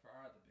was by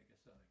far the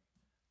biggest selling,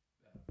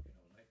 you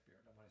know, light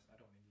beer. And when I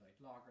don't mean light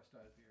lager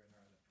style beer in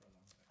Ireland for a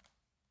long time.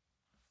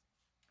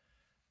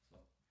 So,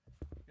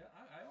 yeah,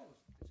 I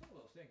always, it's one of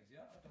those things.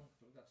 Yeah, I don't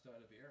brew that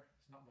style of beer.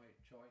 It's not my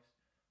choice,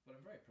 but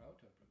I'm very proud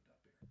to have brewed that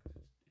beer because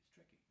it's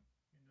tricky.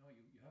 You know,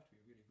 you have to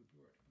be a really good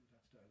brewer to brew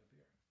that style of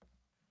beer.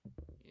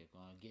 You're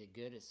gonna get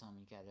good at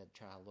something. You gotta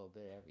try a little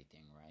bit of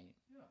everything, right?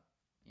 Yeah.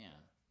 Yeah.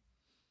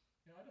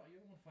 You know,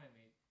 you won't find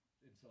me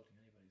insulting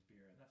anybody's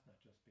beer, and that's not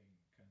just being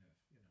kind of,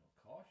 you know,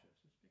 cautious.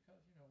 It's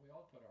because, you know, we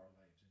all put our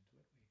lives into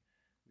it.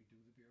 We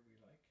do the beer we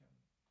like, and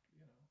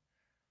you know,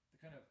 the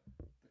kind of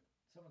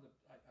some of the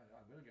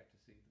I will get to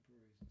see the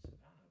breweries in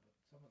Savannah, but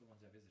some of the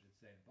ones I visited,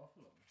 say in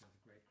Buffalo, which has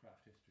a great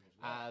craft history as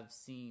well. I've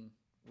seen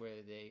where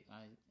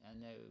I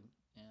know,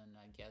 and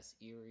I guess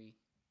Erie,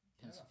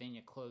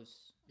 Pennsylvania,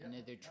 close. I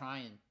know they're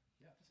trying.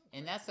 Yeah,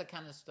 and that's the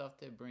kind of stuff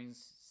that brings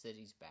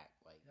cities back,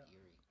 like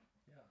Erie.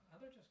 Yeah, and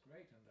they're just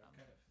great, and they're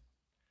kind of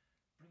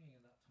bringing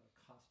in that sort of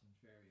constant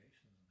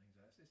variations and things.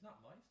 It's not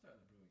my style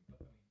of brewing,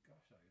 but I mean,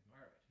 gosh, I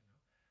admire it, you know.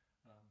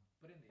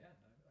 But in the end,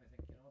 I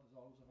think, you know, there's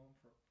always a home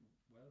for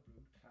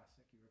well-brewed,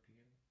 classic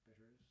European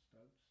bitters,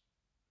 stouts,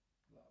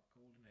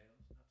 golden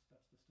ales. And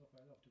that's the stuff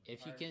I love doing.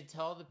 If you can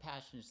tell the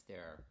passion's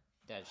there,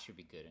 that should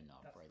be good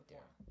enough right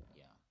there.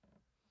 Yeah. Yeah.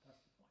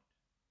 That's the point.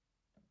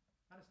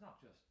 And it's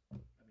not just,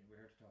 I mean, we're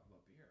here to talk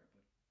about beer,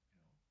 but,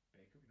 you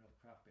know, the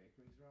craft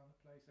bakeries around the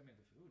place. I mean,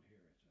 the food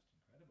here is just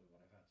incredible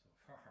what I've had so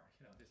far,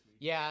 you know, this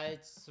week. Yeah,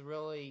 it's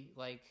really,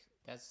 like,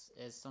 that's,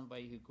 as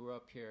somebody who grew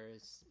up here,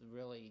 it's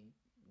really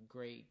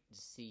great to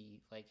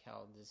see, like,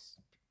 how this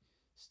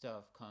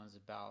stuff comes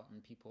about,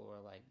 and people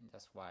are like,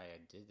 that's why I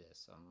did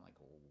this. I'm like,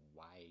 well,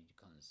 why did you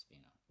come to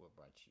Savannah? What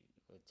brought you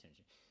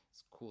attention?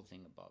 It's a cool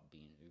thing about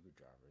being an Uber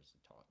driver is to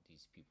talk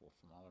these people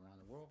from all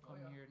around the world come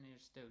here and they're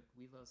stoked.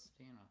 We love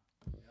Savannah.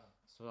 Yeah.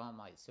 So I'm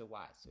like, so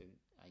why? So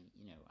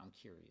I'm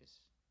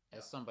curious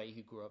as somebody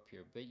who grew up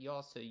here, but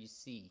you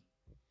see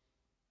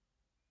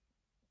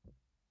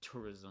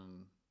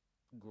tourism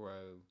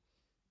grow,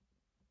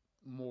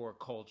 more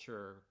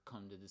culture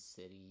come to the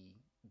city,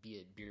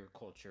 be it beer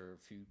culture,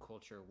 food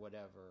culture,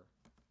 whatever,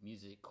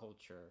 music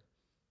culture.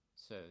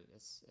 So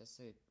it's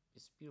a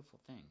beautiful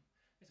thing.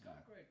 It's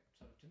got a great,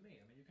 so to me,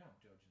 I mean, you can't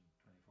judge in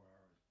 24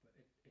 hours, but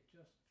it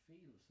just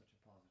feels such a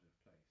positive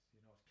place.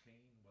 You know, it's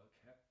clean, well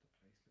kept, the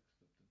place looks,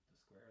 the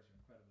squares are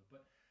incredible.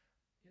 But,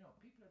 you know,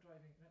 people are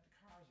driving, the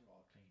cars are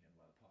all clean and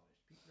well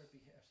polished. People are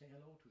say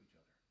hello to each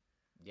other.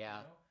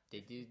 Yeah, you know?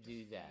 they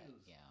do that.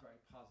 Feels Yeah. very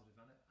positive.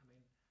 And I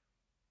mean,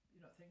 you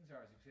know, things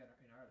are, as you say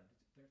in Ireland,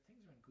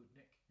 things are in good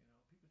nick. You know,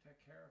 people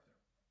take care of their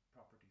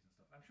properties and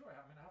stuff. I'm sure,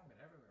 I mean, I haven't been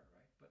everywhere,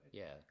 right? But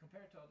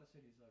compared to other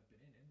cities I've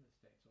been in the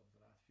States over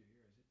the last few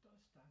years, it does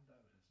stand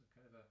out as a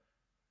kind of a,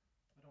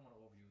 I don't want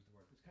to overuse the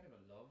word, but it's kind of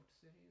a loved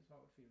city is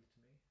how it feels to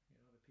me. You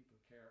know, that people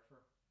care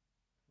for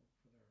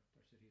their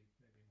city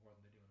maybe more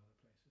than they do in other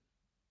places.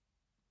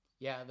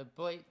 Yeah, the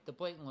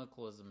blatant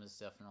localism is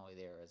definitely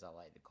there, as I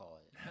like to call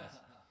it.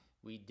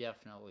 We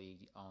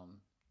definitely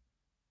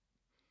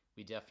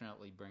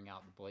bring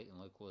out the blatant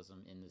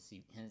localism in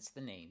hence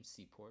the name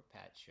Seaport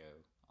Pat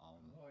Show.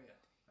 Oh yeah.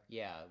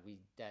 Yeah,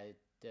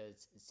 the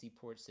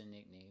Seaport's a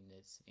nickname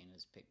that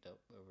Savannah's picked up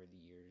over the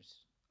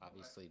years,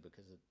 obviously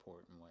because of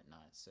port and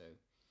whatnot. So,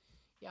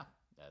 yeah,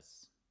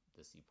 that's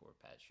the Seaport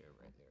Pat Show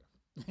right there.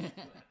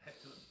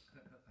 Excellent.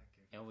 Thank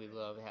you. And we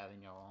love having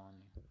y'all on.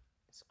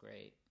 It's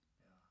great.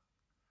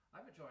 Yeah,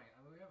 I'm enjoying it.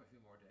 I mean, we have a few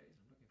more days.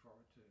 I'm looking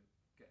forward to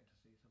getting to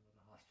see some of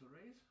the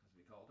hostelries, as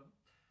we call them,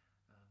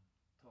 and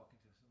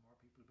talking to some more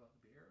people about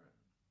the beer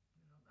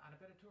and a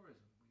bit of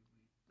tourism.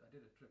 I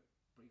did a trip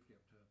briefly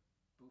up to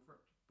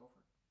Beaufort.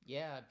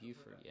 Yeah,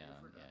 Beaufort. Yeah,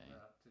 Beaufort yeah. and,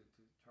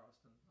 to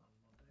Charleston on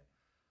Monday,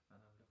 and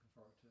I'm looking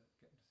forward to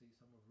getting to see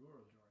some of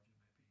rural Georgia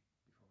maybe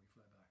before we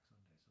fly back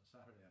Sunday. So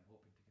Saturday, I'm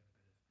hoping to get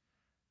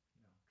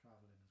a bit of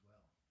travel in as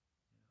well.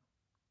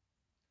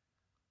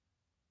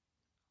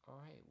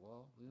 All right.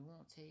 Well, we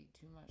won't take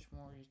too much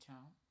more of your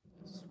time.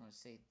 I just want to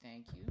say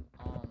thank you.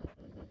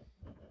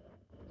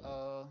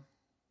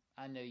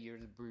 I know you're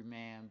the brew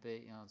man, but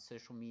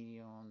social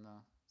media on the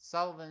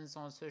Sullivan's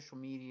on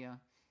social media.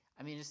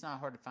 I mean, it's not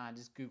hard to find.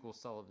 Just Google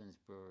Sullivan's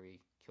Brewery,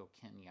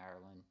 Kilkenny,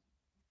 Ireland.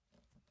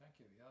 Thank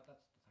you. Yeah,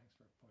 thanks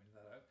for pointing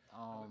that out.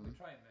 And we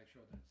try and make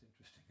sure that it's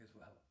interesting as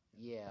well.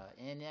 Yeah,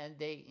 and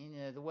they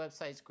the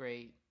website's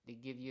great. They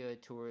give you a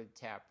tour of the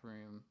tap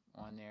room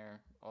on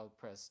there. All the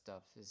press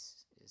stuff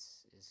is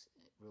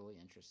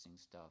really interesting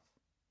stuff.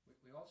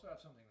 We also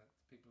have something that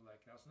people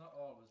like. Now, it's not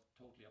always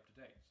totally up to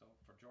date. So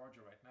for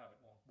Georgia right now,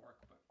 it won't work.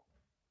 But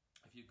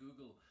if you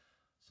Google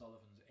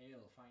Sullivan's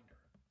Ale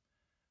Finder,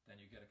 then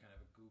you get a kind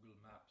of a Google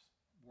Maps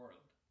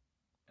world.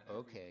 And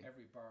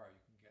every bar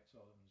you can get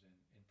Sullivan's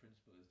in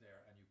principle is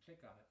there, and you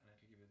click on it, and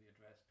it'll give you the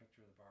address,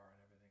 picture of the bar,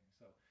 and everything.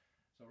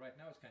 So right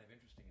now it's kind of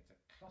interesting. It's a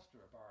cluster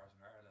of bars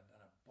in Ireland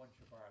and a bunch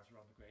of bars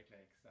around the Great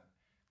Lakes, and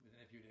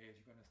within a few days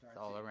you're going to start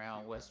all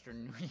around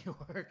Western New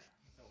York.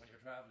 So when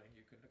you're traveling,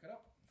 you can look it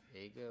up.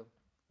 There you go.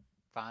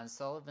 Find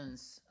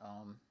Sullivan's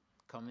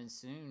coming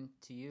soon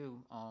to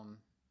you.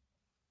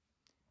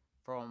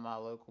 For all my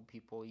local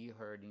people, you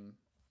heard him.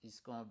 He's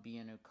going to be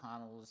in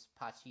O'Connell's,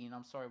 Pachi, and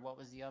I'm sorry, what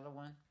was the other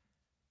one?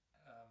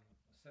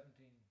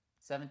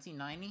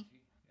 1790?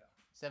 Yeah.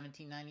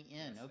 1790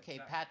 in. Yes, okay,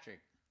 exactly.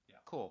 Patrick. Yeah.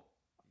 Cool.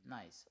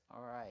 Nice.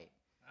 All right.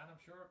 And I'm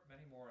sure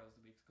many more as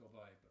the weeks go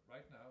by. But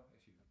right now,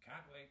 if you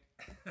can't wait.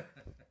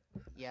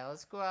 Yeah,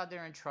 let's go out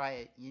there and try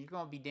it. You're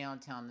going to be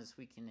downtown this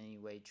weekend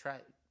anyway.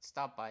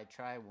 Stop by,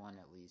 try one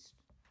at least.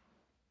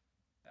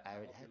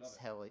 It's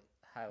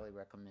highly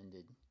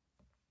recommended.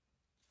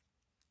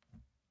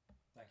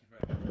 Thank you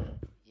very much.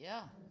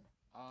 Yeah.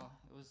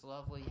 It was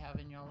lovely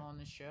having y'all on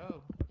the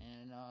show.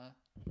 And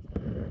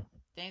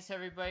thanks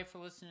everybody for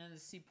listening to the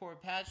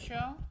Seaport Pat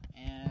Show.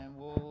 And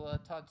we'll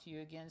talk to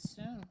you again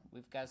soon.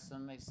 We've got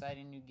some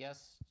exciting new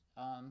guests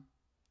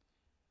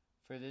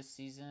for this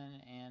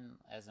season. And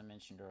as I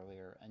mentioned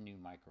earlier, a new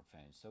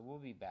microphone. So we'll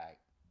be back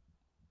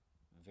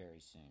very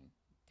soon.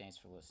 Thanks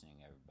for listening,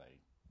 everybody.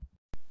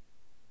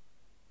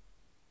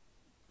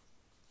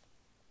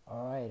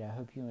 All right, I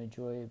hope you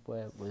enjoyed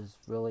what was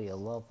really a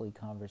lovely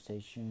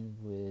conversation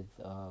with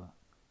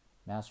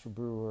master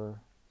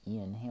brewer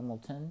Ian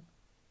Hamilton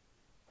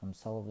from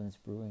Sullivan's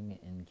Brewing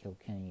in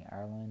Kilkenny,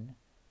 Ireland.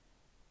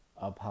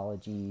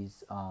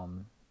 Apologies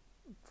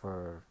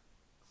for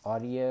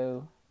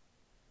audio.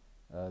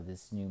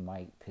 This new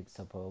mic picks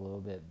up a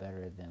little bit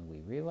better than we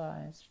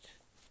realized,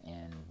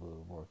 and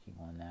we're working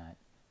on that.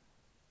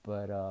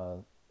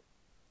 But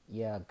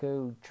yeah,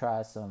 go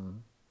try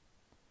some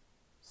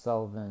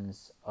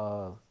Sullivan's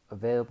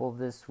available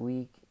this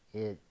week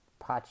at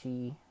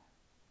Pachi,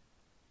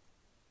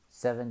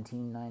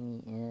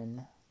 1790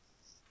 in,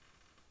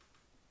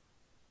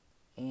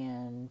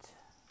 and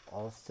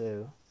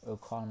also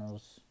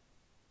O'Connell's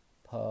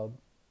Pub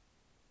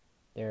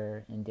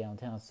there in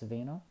downtown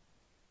Savannah.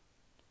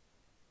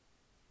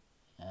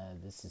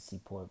 This is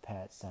Seaport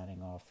Pat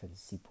signing off for the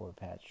Seaport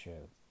Pat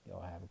Show.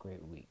 Y'all have a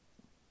great week.